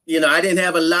up, you know, I didn't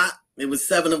have a lot. It was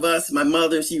 7 of us. My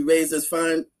mother, she raised us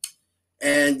fine.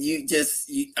 And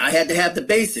I had to have the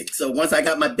basics. So once I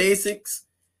got my basics,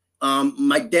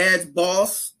 my dad's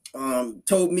boss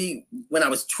told me when I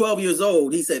was 12 years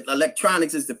old, he said,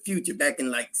 electronics is the future, back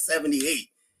in like 78.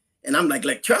 And I'm like,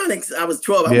 electronics? I was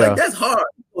 12. I'm like, that's hard.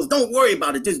 He goes, don't worry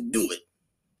about it. Just do it.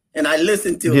 And I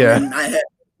listened to him, and I had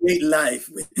a great life.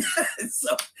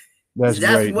 So that's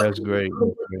great. That's great.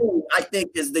 I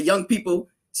think is the young people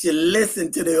should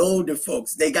listen to the older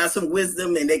folks. They got some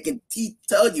wisdom, and they can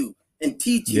tell you and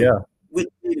teach you which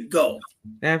way to go.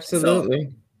 Absolutely.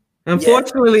 So,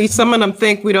 unfortunately, some of them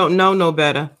think we don't know no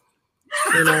better.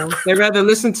 You know, they rather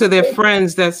listen to their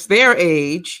friends that's their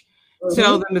age,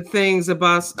 tell them the things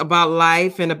about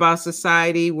life and about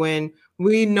society, when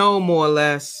we know more or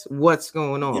less what's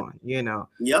going on. You know,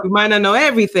 we might not know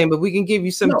everything, but we can give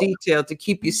you some detail to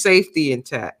keep your safety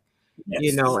intact.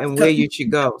 You know, and where you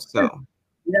should go. So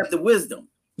you have the wisdom.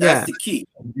 That's the key.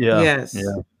 Yes.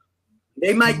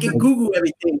 They might can Google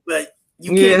everything, but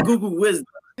you can't Google wisdom.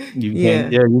 You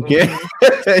can. Yeah, you can.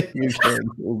 You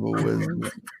can't Google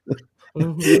wisdom.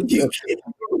 When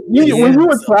you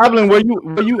were traveling,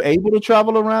 were you able to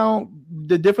travel around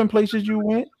the different places you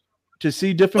went to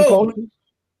see different cultures?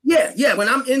 Yeah. When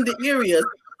I'm in the area,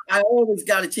 I always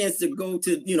got a chance to go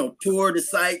to, you know, tour the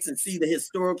sites and see the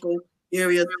historical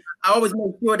areas. I always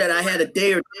make sure that I had a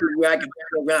day or two where I could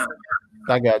go around.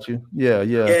 I got you. Yeah.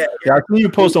 I see you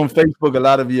post on Facebook a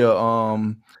lot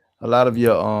of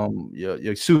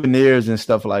your souvenirs and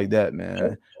stuff like that,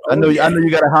 man. I know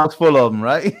you got a house full of them,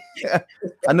 right?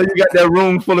 I know you got that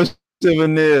room full of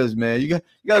souvenirs, man. You got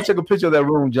to take a picture of that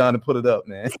room, John, and put it up,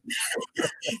 man.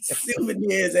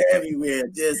 Souvenirs are everywhere,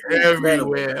 just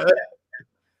everywhere.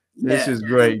 This is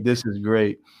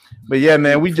great. But yeah,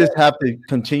 man, we just have to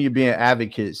continue being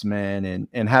advocates, man,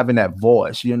 and having that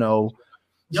voice. You know,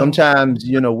 sometimes,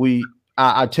 you know,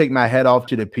 I take my head off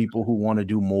to the people who want to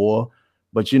do more,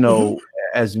 but you know,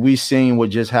 as we seen what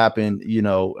just happened, you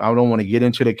know, I don't want to get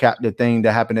into the thing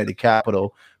that happened at the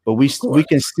Capitol, but we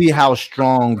can see how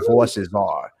strong voices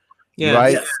are,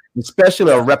 right? Yes.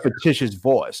 Especially a repetitious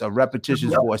voice telling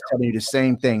you the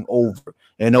same thing over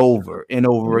and over and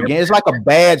over again. It's like a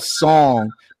bad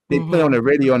song they play on the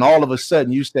radio, and all of a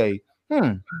sudden you say,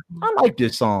 I like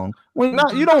this song. When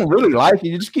you don't really like it,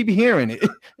 you just keep hearing it.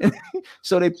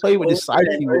 So they play with the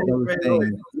psyche with those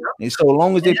things. And so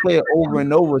long as they play it over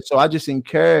and over, so I just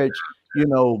encourage, you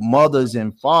know, mothers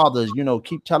and fathers, you know,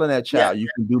 keep telling that child, you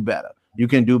can do better. You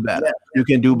can do better. You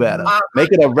can do better.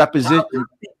 Make it a repetition.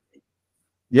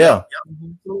 Yeah.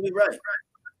 Absolutely right.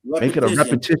 Make it a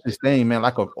repetitious thing, man,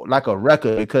 like a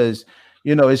record, because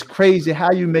you know, it's crazy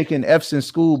how you making F's in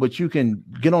school, but you can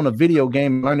get on a video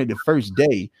game and learn it the first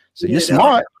day. So you're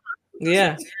smart.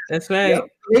 Yeah, that's right.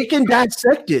 They can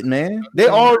dissect it, man. They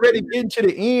already getting to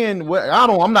the end. Where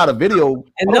I'm not a video.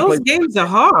 And those games are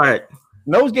hard.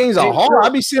 Those games are hard. I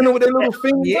be sitting there with their little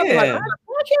fingers. Yeah. Like,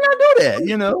 why can't I do that?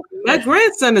 You know, my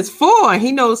grandson is 4.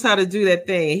 He knows how to do that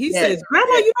thing. He says,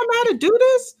 "Grandma, you don't know how to do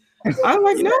this?" I'm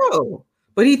like, "No,"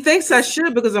 but he thinks I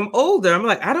should because I'm older. I'm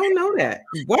like, I don't know that.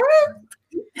 What?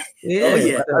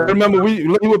 Yeah. I remember we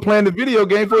were playing the video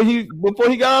game before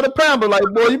he got out of Pamper. Like,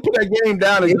 boy, you put that game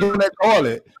down and give him that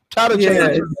toilet. Try to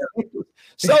change it.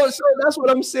 So that's what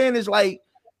I'm saying is like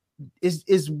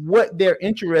is what they're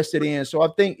interested in. So I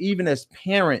think even as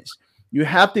parents, you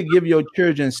have to give your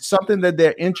children something that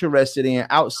they're interested in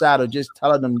outside of just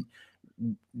telling them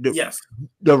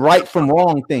the right from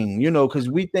wrong thing, you know, because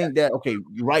we think that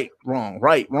right,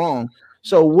 wrong.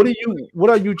 So what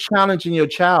are you challenging your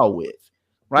child with?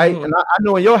 Right. And I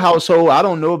know in your household, I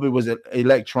don't know if it was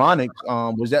electronics.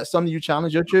 Was that something you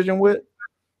challenged your children with?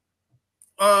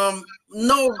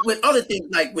 No, with other things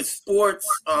like with sports,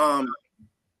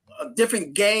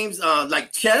 different games,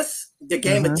 like chess. The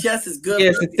game of chess is good.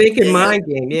 Yes, the thinking mind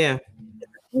game. Yeah.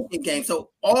 Thinking game.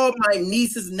 So all my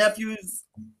nieces, nephews,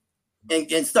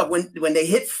 and stuff, when they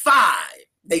hit 5,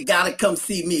 they gotta come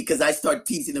see me because I start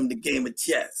teaching them the game of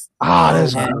chess.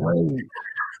 That's great.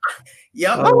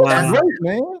 Yep. That's great,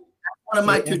 man. That's one of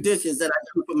my traditions that I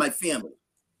do for my family.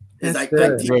 That's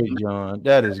great, John.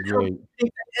 That is great.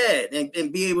 Think ahead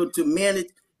and be able to manage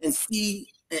and see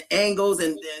angles,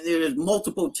 and there's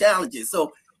multiple challenges.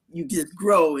 So you just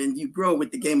grow and you grow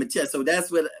with the game of chess. So that's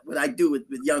what I do with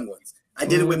young ones. I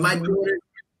did it with my daughter,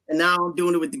 and now I'm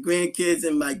doing it with the grandkids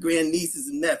and my grandnieces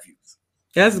and nephews.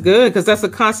 That's good, because that's a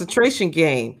concentration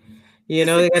game. You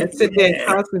know, they got to sit there and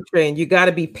concentrate, and you got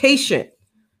to be patient.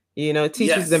 You know, it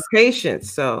teaches them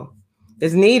patience. So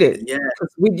it's needed. Yeah.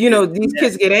 These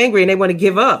kids get angry and they want to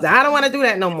give up. I don't want to do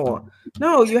that no more.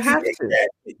 No, you have to.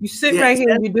 You sit right here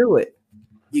and you do it.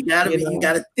 You gotta you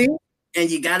gotta think, and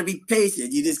you gotta be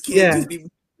patient. You just can't just be.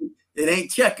 It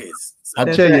ain't checkers. I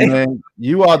tell you, man,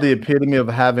 you are the epitome of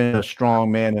having a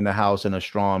strong man in the house and a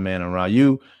strong man around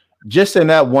you. Just in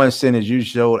that one sentence, you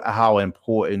showed how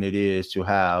important it is to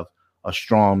have a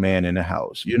strong man in the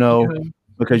house. You know,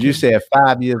 because you said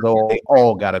 5 years old, they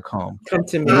all gotta come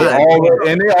to me,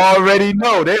 and they already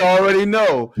know. They already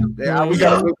know. We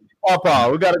gotta go. Papa,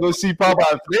 we gotta go see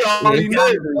Papa. They already know,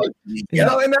 and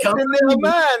that's in their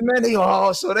mind, man. They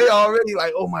already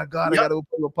like, oh my God, I gotta go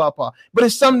play with Papa. But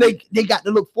it's something they got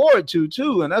to look forward to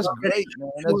too, and that's great,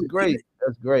 man. That's great.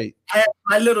 That's great. I had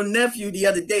my little nephew the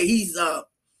other day. He's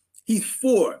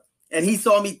 4, and he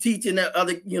saw me teaching my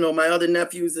other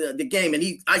nephews the game, and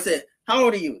I said, "How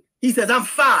old are you?" He says, "I'm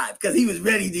 5," because he was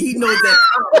ready to. He knows that.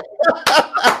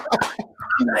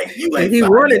 Like, he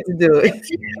wanted to do it.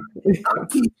 I'll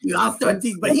teach you. I'll start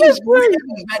teaching. But he's great.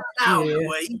 He's like,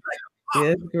 oh.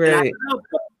 That's great.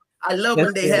 I love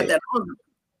when they have that hunger.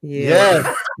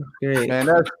 Yeah, great. Man,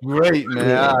 that's great,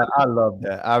 man. I love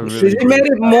that. I really. It made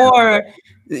it more.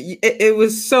 It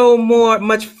was so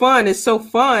much fun. It's so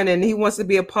fun, and he wants to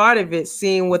be a part of it,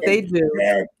 seeing what they do.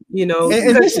 You know,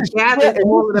 and this is gathered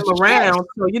all of them around.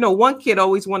 So, one kid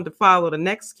always wanted to follow the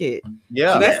next kid.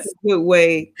 Yeah, so that's a good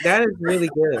way. That is really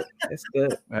good. That's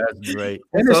good. That's great.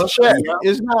 And it's chess.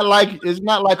 It's not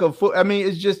like a foot. I mean,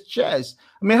 it's just chess.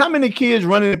 I mean, how many kids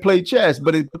running to play chess?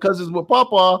 But it's because it's with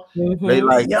Papa. They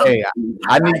like, hey,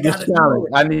 I need this challenge.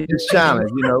 I need this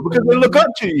challenge. Because they look up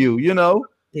to you.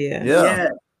 Yeah.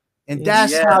 And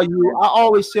that's how I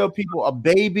always tell people, a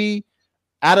baby.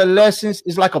 Adolescence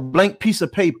is like a blank piece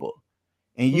of paper,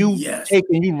 and you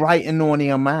you writing on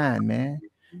their mind, man.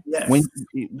 Yes.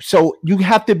 So you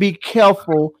have to be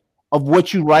careful of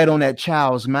what you write on that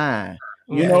child's mind.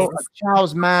 A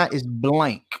child's mind is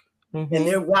blank, and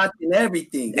they're watching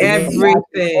everything.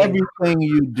 Everything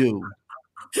you do.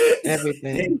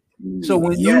 Everything. So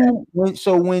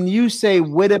when you say,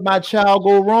 "Where did my child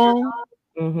go wrong?"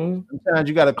 Sometimes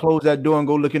you got to close that door and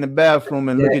go look in the bathroom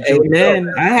and look at your.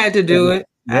 Amen. I had to do it.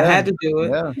 I had to do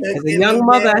it. As a young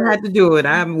mother, I had to do it.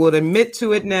 I would admit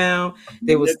to it now.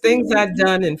 There was things I'd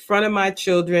done in front of my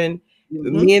children,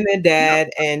 me and their dad,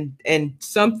 and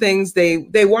some things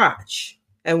they watch.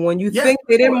 And when you think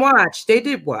they didn't watch, they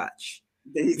did watch.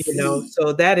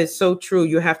 So that is so true.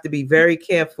 You have to be very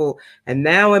careful. And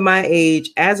now in my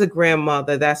age, as a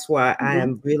grandmother, that's why I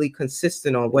am really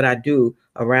consistent on what I do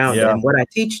around them, what I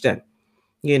teach them.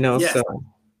 So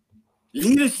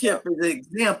leadership is an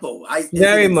example.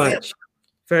 Very much.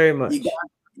 We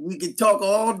can talk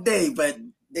all day, but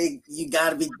you got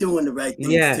to be doing the right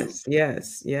things too.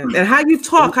 Yes. And how you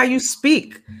talk, how you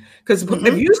speak, because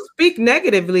if you speak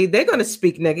negatively, they're going to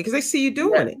speak negative because they see you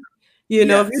doing it. If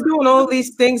you're doing all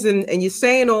these things and you're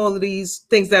saying all of these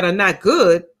things that are not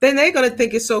good, then they're going to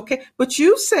think it's okay. But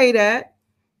you say that.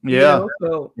 You gotta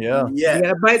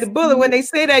bite the bullet when they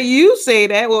say that. You say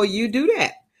that, or you do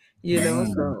that.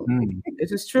 So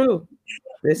this is true.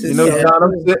 This is.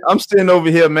 John, I'm sitting over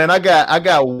here, man. I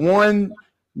got one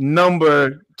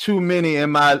number too many in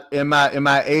my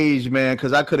age, man.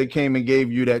 Because I could have came and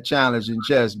gave you that challenge in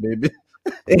chess, baby.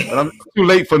 But I'm too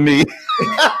late for me.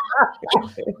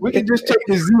 We can just take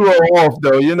the 0 off,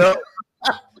 though.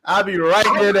 I'll be right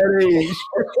there at that age.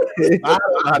 I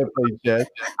don't know how to play chess.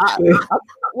 I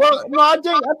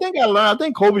think I learned. I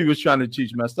think Kobe was trying to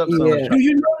teach me stuff. Do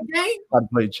you know the game? How to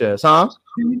play chess, huh?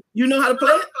 You know how to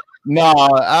play it? No,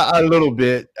 a little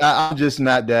bit. I'm just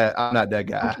not that. I'm not that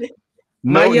guy. Okay.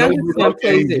 My youngest son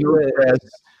plays it.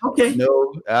 Okay.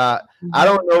 No, I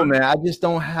don't know, man. I just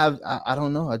don't have. I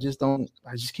don't know. I just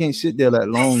can't sit there that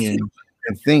long and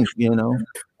think. You can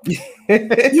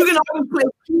always play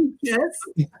chess.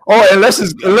 Oh, unless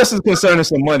it's concerning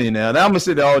some money now. Now I'm gonna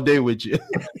sit there all day with you.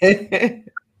 we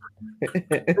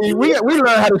learn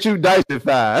how to shoot dice at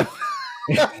 5.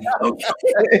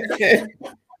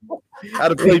 How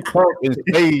to play punk in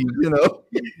spades, you know.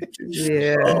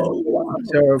 Yeah. Oh,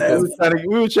 Terrible.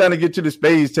 We were trying to get to the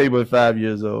spades table at 5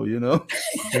 years old, you know.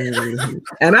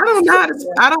 And I don't know how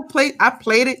to, I don't play. I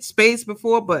played it spades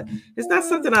before, but it's not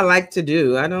something I like to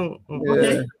do. I don't.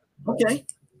 Okay. Okay.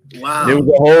 Wow. It was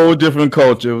a whole different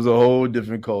culture. It was a whole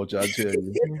different culture, I tell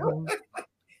you.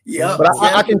 Yeah. But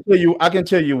I can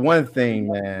tell you one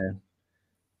thing, man.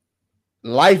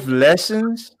 Life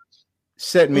lessons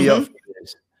set me up for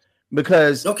this,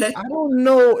 because I don't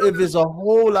know if there's a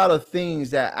whole lot of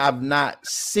things that I've not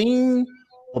seen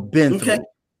or been through.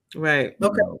 Right.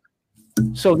 Okay.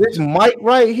 So this mic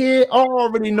right here, I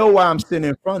already know why I'm sitting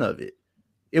in front of it.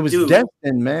 It was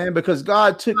destined, man, because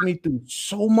God took me through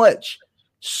so much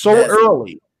so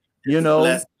early, you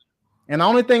know. And the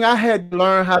only thing I had to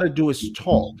learn how to do is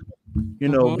talk. You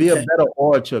know, be a better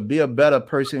orator, be a better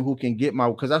person who can get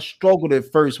because I struggled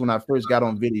at first when I first got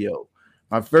on video.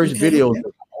 My first videos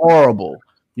were horrible,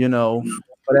 you know.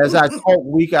 But as I talk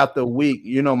week after week,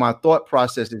 you know, my thought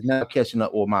process is now catching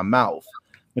up with my mouth,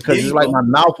 because it's like my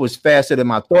mouth was faster than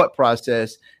my thought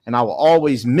process, and I will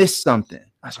always miss something.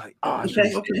 I was like, oh,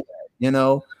 you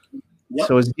know.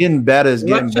 So it's getting better. It's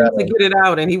getting better. To get it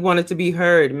out, and he wanted to be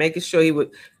heard, making sure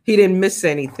he didn't miss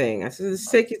anything. I said, just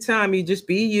take your time. You just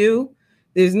be you.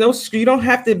 There's no, you don't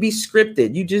have to be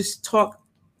scripted. You just talk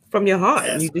from your heart.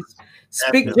 And you just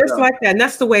speak just like that. And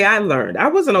that's the way I learned. I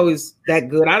wasn't always that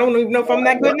good. I don't even know if I'm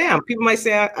that good now. People might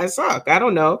say I suck. I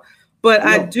don't know. But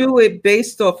I do it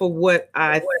based off of what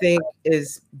I think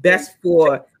is best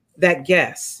for that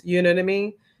guest. You know what I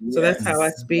mean? So that's how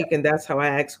I speak, and that's how I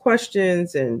ask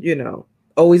questions, and you know,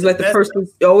 always let the person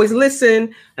always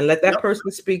listen and let that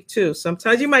person speak too.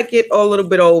 Sometimes you might get a little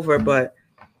bit over, but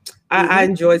I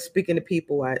enjoy speaking to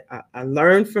people. I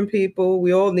learn from people.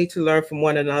 We all need to learn from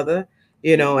one another,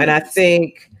 you know, and I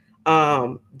think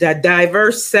that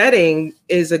diverse setting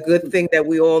is a good thing that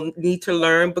we all need to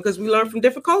learn, because we learn from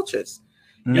different cultures.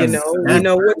 You know, we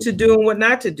know what to do and what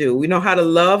not to do. We know how to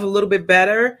love a little bit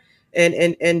better,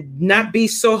 and not be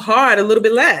so hard a little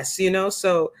bit less, you know.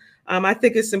 So I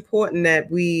think it's important that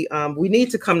we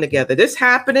need to come together. This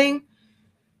happening,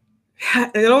 I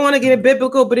don't want to get it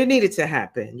biblical, but it needed to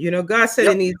happen. You know, God said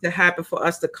it needs to happen for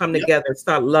us to come together and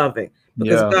start loving,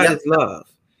 because God is love.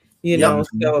 You know,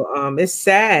 so it's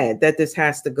sad that this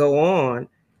has to go on,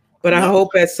 but I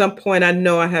hope at some point, I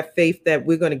know I have faith that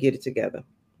we're going to get it together.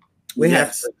 We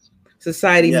have to.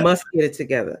 Society must get it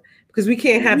together, because we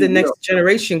can't have the next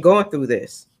generation going through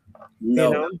this. No,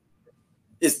 you know?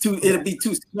 It'll be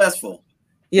too stressful.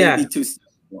 Yeah. It'll be too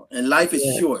stressful. And life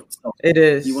is short. So it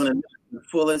is. You want to live the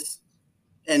fullest.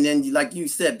 And then, like you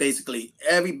said, basically,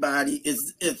 everybody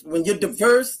is when you're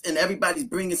diverse and everybody's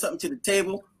bringing something to the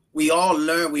table, we all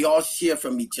learn, we all share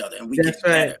from each other, and we get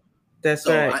better. That's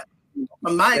right.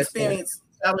 From my experience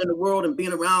traveling the world and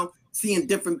being around, seeing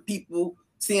different people,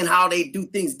 seeing how they do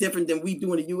things different than we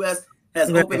do in the U.S., has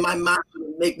opened my mind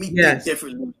and make me think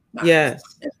differently. Yes.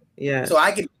 So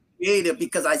I can be creative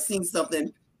because I seen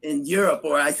something in Europe,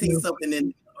 or I seen something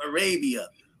in Arabia,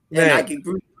 and I can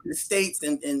group the States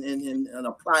and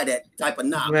apply that type of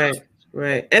knowledge.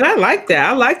 Right. And I like that.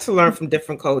 I like to learn from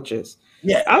different cultures.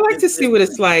 Yeah, I like to see what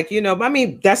it's like, you know. I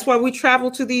mean, that's why we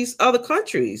travel to these other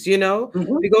countries, you know.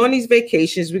 We go on these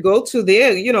vacations, we go to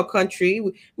their, you know, country,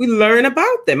 we learn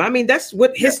about them. I mean, that's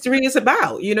what history is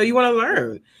about. You know, you want to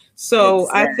learn. So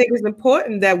I think it's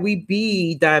important that we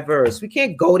be diverse. We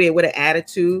can't go there with an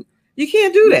attitude. You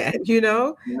can't do that, you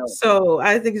know. So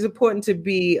I think it's important to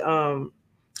be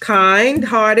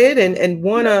kind-hearted and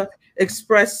want to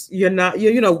express your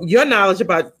knowledge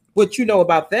about what you know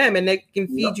about them, and they can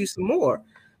feed you some more.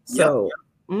 So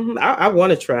I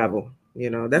want to travel. You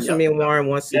know, that's what me and Warren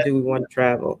wants to do. We want to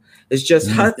travel. It's just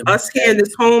us here in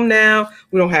this home now.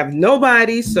 We don't have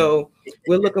nobody, so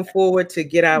we're looking forward to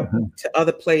get out to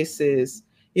other places,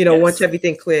 you know, once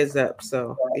everything clears up.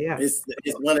 So it's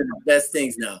one of the best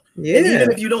things now. And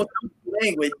even if you don't speak the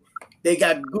language, they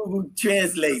got Google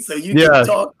Translate, so you can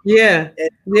talk and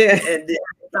the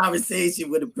conversation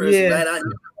with a person right on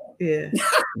you.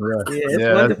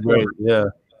 That's great. That's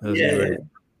great.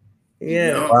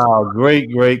 Wow,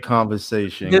 great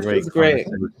conversation. This was great.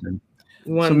 So,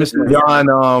 Mr.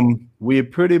 John, we're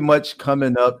pretty much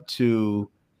coming up to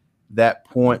that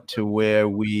point to where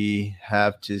we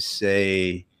have to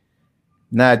say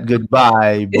not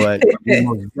goodbye, but we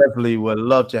most definitely would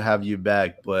love to have you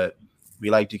back. But we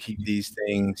like to keep these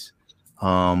things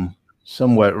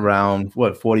somewhat around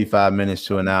 45 minutes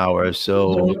to an hour.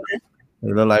 So it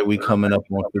look like we coming up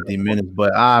on 50 minutes,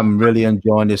 but I'm really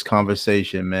enjoying this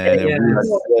conversation, man.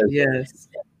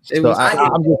 So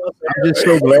I'm just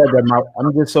so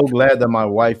glad that my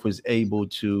wife was able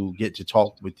to get to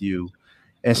talk with you,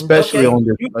 and especially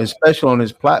on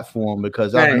this platform,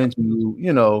 because I've mentioned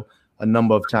you, a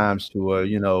number of times to her,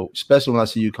 especially when I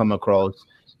see you come across,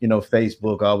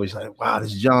 Facebook. I always like, wow,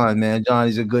 this is John, man. John,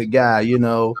 he's a good guy. I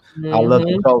love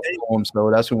to talk to him. So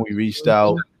that's when we reached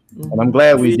out, and I'm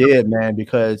glad we did, man,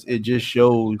 because it just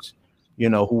shows,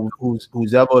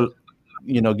 who's ever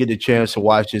get the chance to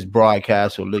watch this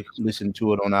broadcast or listen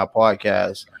to it on our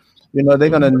podcast, they're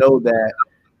going to know that,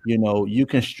 you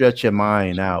can stretch your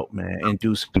mind out, man, and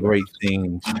do some great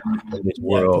things in this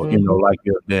world, like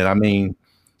you've been. I mean,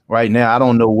 right now, I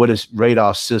don't know what his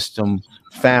radar system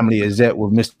family is at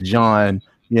with Mr. John.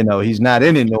 He's not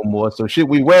in it no more. So should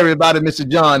we worry about it, Mr.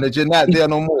 John, that you're not there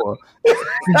no more?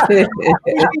 They got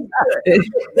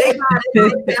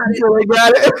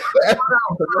it. Shout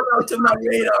out to my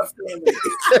radar family.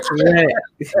 That's great.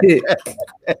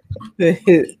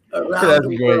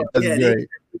 That's great.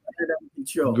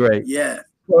 Great. Yeah.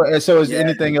 So is there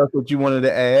anything else that you wanted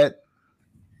to add?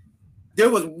 There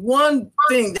was one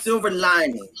thing, the silver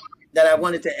lining, that I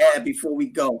wanted to add before we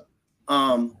go.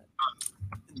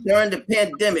 During the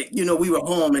pandemic, we were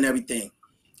home and everything.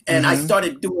 And I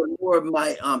started doing more of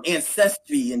my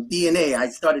ancestry and DNA. I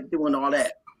started doing all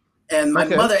that. And my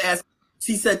mother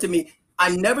she said to me,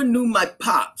 I never knew my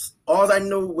pops. All I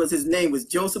knew was his name was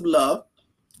Joseph Love,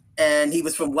 and he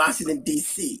was from Washington,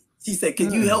 D.C. She said,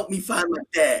 can you help me find my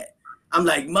dad? I'm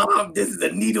like, Mom, this is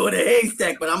a needle in a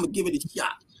haystack, but I'm going to give it a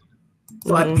shot.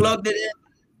 So I plugged it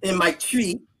in my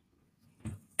tree.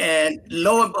 And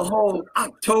lo and behold,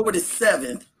 October the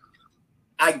 7th,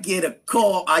 I get a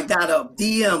call. I got a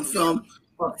DM from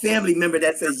a family member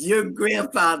that says, your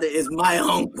grandfather is my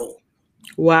uncle.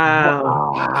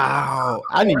 Wow.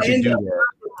 I need to do that.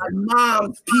 My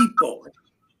mom's people,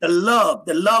 the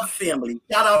love family.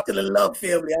 Shout out to the love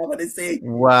family. I want to say.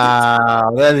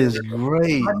 Wow, that is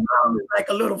great. My mom is like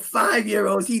a little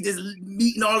 5-year-old. She just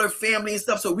meeting all her family and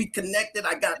stuff. So we connected.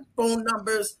 I got phone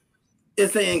numbers.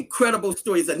 It's an incredible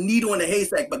story. It's a needle in a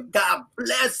haystack, but God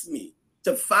bless me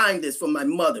to find this from my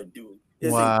mother, dude.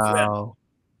 It's incredible.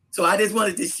 So I just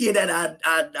wanted to share that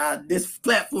on this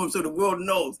platform so the world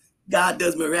knows God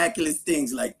does miraculous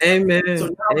things like that. Amen.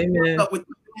 So now with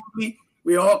the family,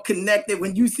 we're all connected.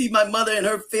 When you see my mother and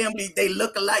her family, they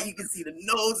look alike. You can see the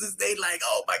noses. They like,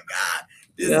 oh my God.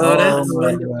 That's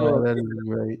wonderful. That is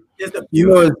great.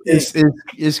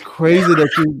 It's crazy that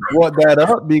you brought that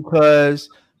up, because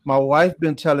my wife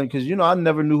been telling, because I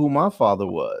never knew who my father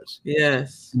was.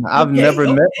 Yes. I've never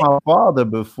met my father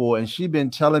before, and she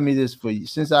been telling me this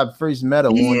since I first met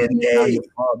her. Your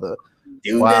father.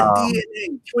 Do that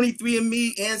DNA,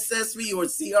 23andMe, Ancestry, or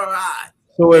CRI.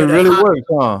 So it really works,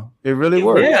 huh? It really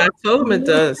works. Yeah, I told him it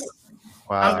does.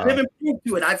 Wow. I'm living proof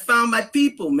to it. I found my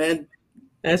people, man.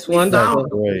 That's wonderful.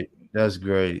 That's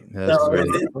great. That's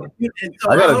great. So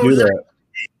I gotta do that.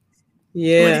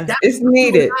 Yeah, it's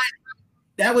needed.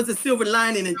 That was a silver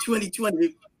lining in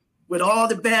 2020. With all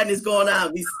the badness going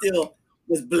on, we still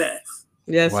was blessed.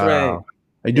 That's right.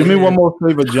 Hey, do me one more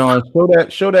favor, John.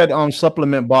 Show that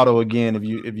supplement bottle again, if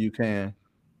you can.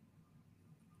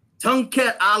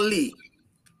 Tongkat Ali.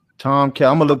 Tongkat.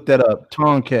 I'm gonna look that up.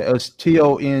 Tongkat. It's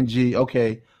Tong.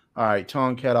 Okay. All right.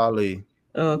 Tongkat Ali.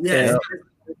 Okay. Yeah,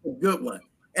 it's a good one.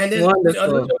 And then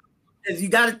you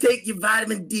got to take your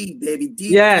vitamin D, baby.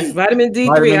 D3. Yes, vitamin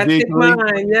D3. I take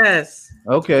mine. Yes.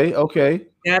 Okay.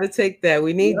 Got to take that.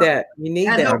 We need that. We need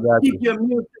that. Keep your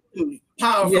immune system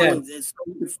powerful.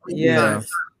 Yeah.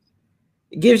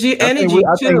 It gives you energy.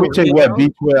 I think we take what,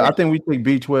 B12? I think we take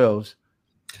B12s.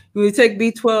 We take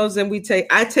B12s, and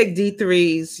I take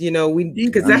D3s.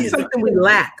 Because that's something we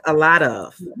lack a lot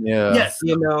of. Yeah. Yes.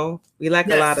 We lack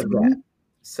a lot of that.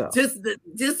 So just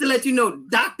to let you know,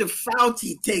 Dr.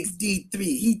 Fauci takes D3.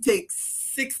 He takes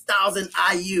 6,000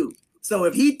 IU. So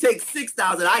if he takes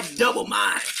 6,000, I double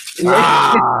mine.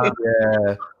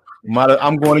 Yeah.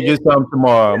 I'm going to get some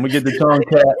tomorrow. I'm gonna get the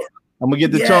Tongkat. I'm gonna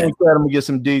get the Tongkat. I'm gonna get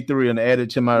some D3 and add it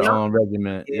to my own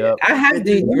regimen. Yep. I have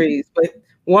D3s, but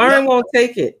Warren won't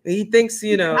take it. He thinks,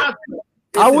 I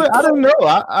don't know.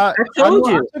 I told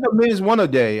you. I take a men's one a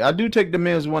day. I do take the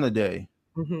men's one a day.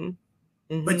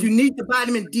 But you need the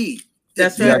vitamin D.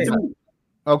 That's right.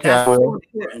 Okay.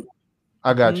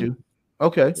 I got you.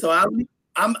 Okay. So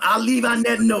I'll leave on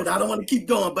that note. I don't want to keep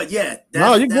going, but yeah.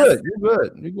 No, you're good.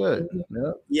 You're good.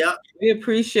 Yeah. We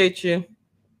appreciate you.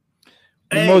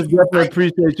 We most definitely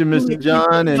appreciate you, Mr.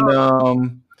 John.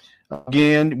 And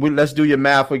again, let's do your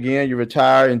math again. You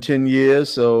retire in 10 years.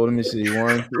 So let me see.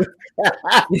 You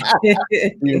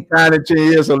retire in 10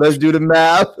 years. So let's do the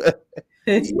math.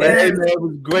 But hey, man, it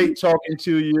was great talking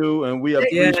to you, and we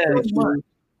appreciate you.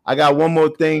 I got one more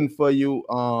thing for you.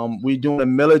 We're doing a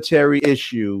military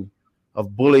issue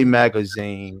of Bully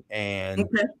magazine, and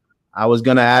I was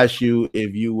gonna ask you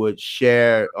if you would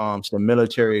share some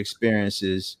military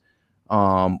experiences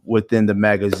within the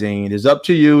magazine. It's up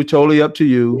to you, totally up to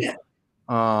you. Yeah.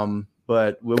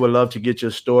 But we would love to get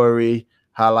your story,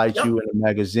 highlight you in the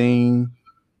magazine.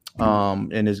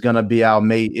 And it's gonna be our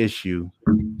May issue.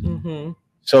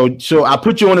 So I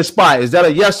put you on the spot. Is that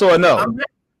a yes or a no?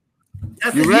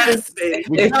 That's you ready? Yes,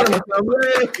 baby. All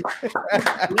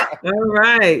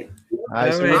right.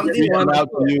 So we're reaching out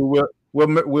to you.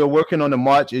 We're working on the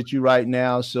March issue right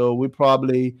now, so we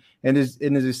probably and it's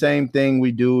the same thing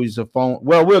we do is a phone.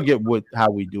 Well, we'll get with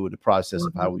how we do it, the process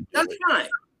of how we do it. That's fine.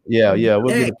 Yeah,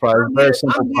 we'll get the process. Very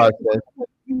simple process.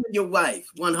 Your wife,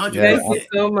 100%. Thank you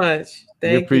so much.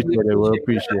 We appreciate it. We'll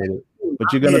appreciate it.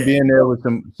 But you're gonna be in there with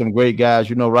some great guys.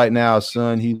 You know, right now,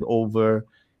 son, he's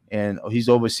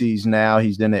overseas now.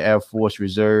 He's in the Air Force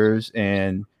Reserves,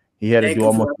 and he had to do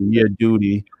almost a year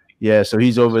duty. Yeah, so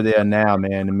he's over there now,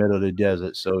 man, in the middle of the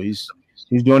desert. So he's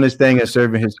doing his thing and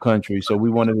serving his country. So we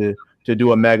wanted to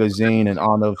do a magazine in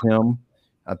honor of him.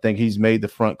 I think he's made the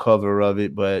front cover of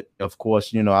it, but of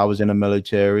course, you know, I was in the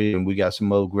military, and we got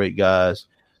some other great guys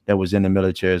that was in the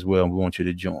military as well, and we want you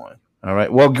to join. All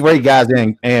right. Well, great guys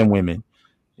and women.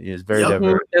 It's very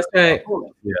diverse. That's right.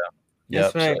 Yeah.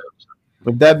 That's right. So,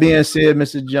 with that being said,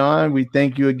 Mr. John, we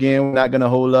thank you again. We're not going to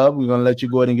hold up. We're going to let you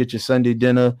go ahead and get your Sunday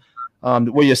dinner.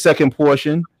 Your second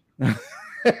portion. I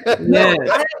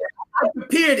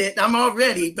prepared it. I'm all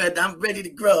ready, but I'm ready to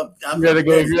grub. I'm ready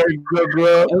to go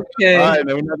grub. Okay. All right,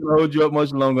 man. We're not going to hold you up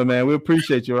much longer, man. We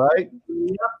appreciate you, all right?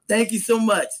 Yep. Thank you so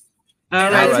much.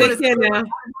 All right. Take care now.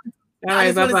 All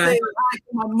right, bye-bye. Say hi to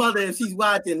my mother if she's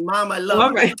watching. Mom, I love you.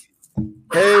 All right.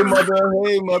 Hey,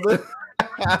 mother.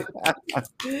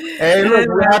 Hey, look,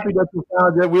 we're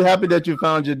happy that you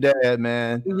found your dad,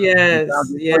 man. Yes.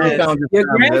 Your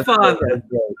grandfather.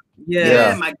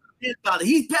 Yeah, my grandfather.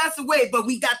 He passed away, but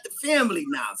we got the family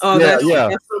now. So. Oh, that's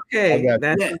okay.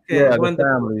 That's okay. Yeah, the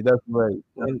family. That's great.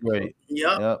 That's great.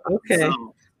 Yep. Okay.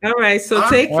 So, all right. So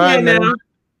take care now. Man.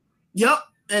 Yep.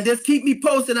 And just keep me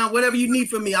posted on whatever you need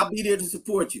from me. I'll be there to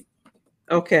support you.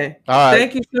 Okay. All right.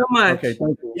 Thank you so much. Okay.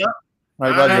 Thank you. Yep. All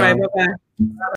right. Bye-bye. Bye-bye.